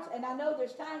our hearts, and I know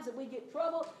there's times that we get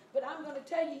troubled, but I'm going to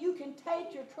tell you, you can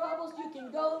take your troubles, you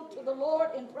can go to the Lord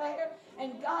in prayer,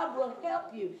 and God will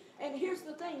help you. And here's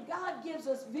the thing, God gives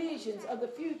us visions of the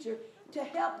future to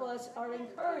help us or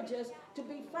encourage us to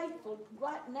be faithful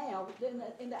right now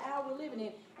in the hour we're living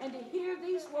in. And to hear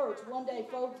these words one day,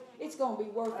 folks, it's going to be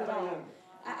worth it all.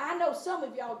 I know some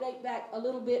of y'all date back a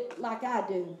little bit like I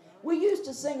do. We used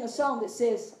to sing a song that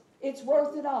says, it's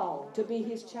worth it all to be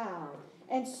his child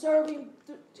and serve him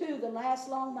to the last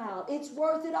long mile. It's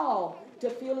worth it all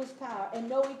to feel his power and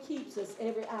know he keeps us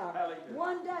every hour.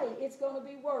 One day it's going to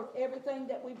be worth everything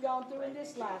that we've gone through in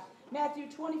this life. Matthew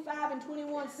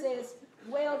 25:21 says,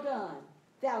 well done,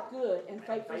 thou good and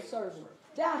faithful servant.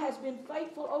 Thou hast been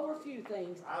faithful over few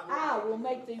things. I will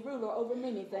make thee ruler over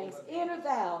many things. Enter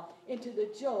thou into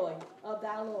the joy of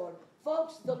thy Lord.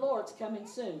 Folks, the Lord's coming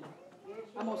soon.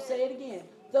 I'm going to say it again.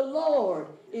 The Lord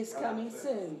is coming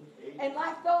soon. And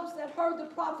like those that heard the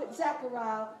prophet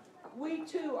Zechariah, we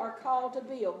too are called to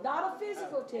build. Not a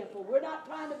physical temple. We're not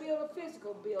trying to build a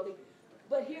physical building.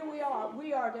 But here we are.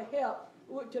 We are to help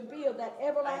to build that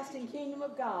everlasting kingdom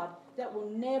of God that will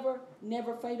never,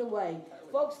 never fade away.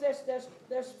 Folks,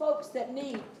 there's folks that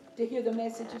need to hear the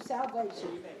message of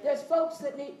salvation. There's folks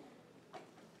that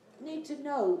need to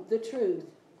know the truth.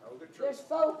 There's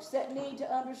folks that need to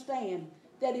understand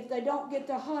that if they don't get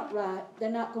their heart right,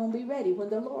 they're not going to be ready when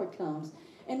the Lord comes.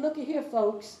 And look at here,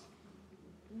 folks.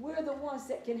 We're the ones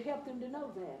that can help them to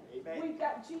know that. Amen. We've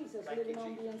got Jesus living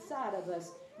on the inside of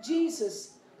us.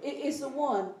 Jesus is the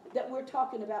one that we're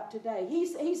talking about today.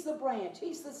 He's the branch.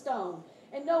 He's the stone.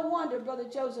 And no wonder Brother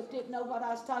Joseph didn't know what I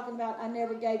was talking about. I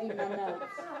never gave him my notes.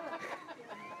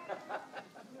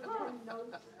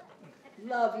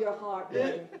 Love your heart,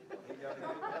 brother.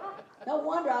 No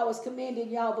wonder I was commending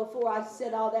y'all before I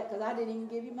said all that, because I didn't even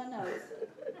give you my notes.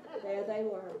 There they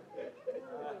were.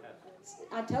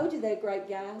 I told you they're great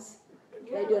guys.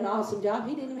 They do an awesome job.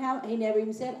 He never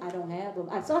even said, I don't have them.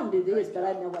 I saw him do this, but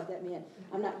I didn't know what that meant.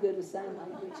 I'm not good with sign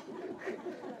language.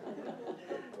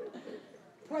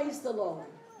 Praise the Lord.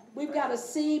 We've got to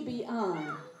see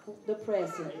beyond the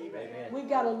present. We've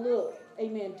got to look,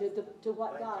 amen, to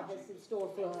what God has in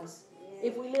store for us.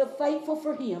 If we live faithful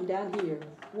for him down here,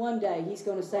 one day he's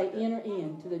going to say, enter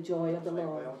into the joy of the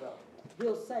Lord.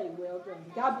 He'll say, well done.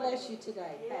 God bless you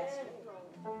today, Pastor.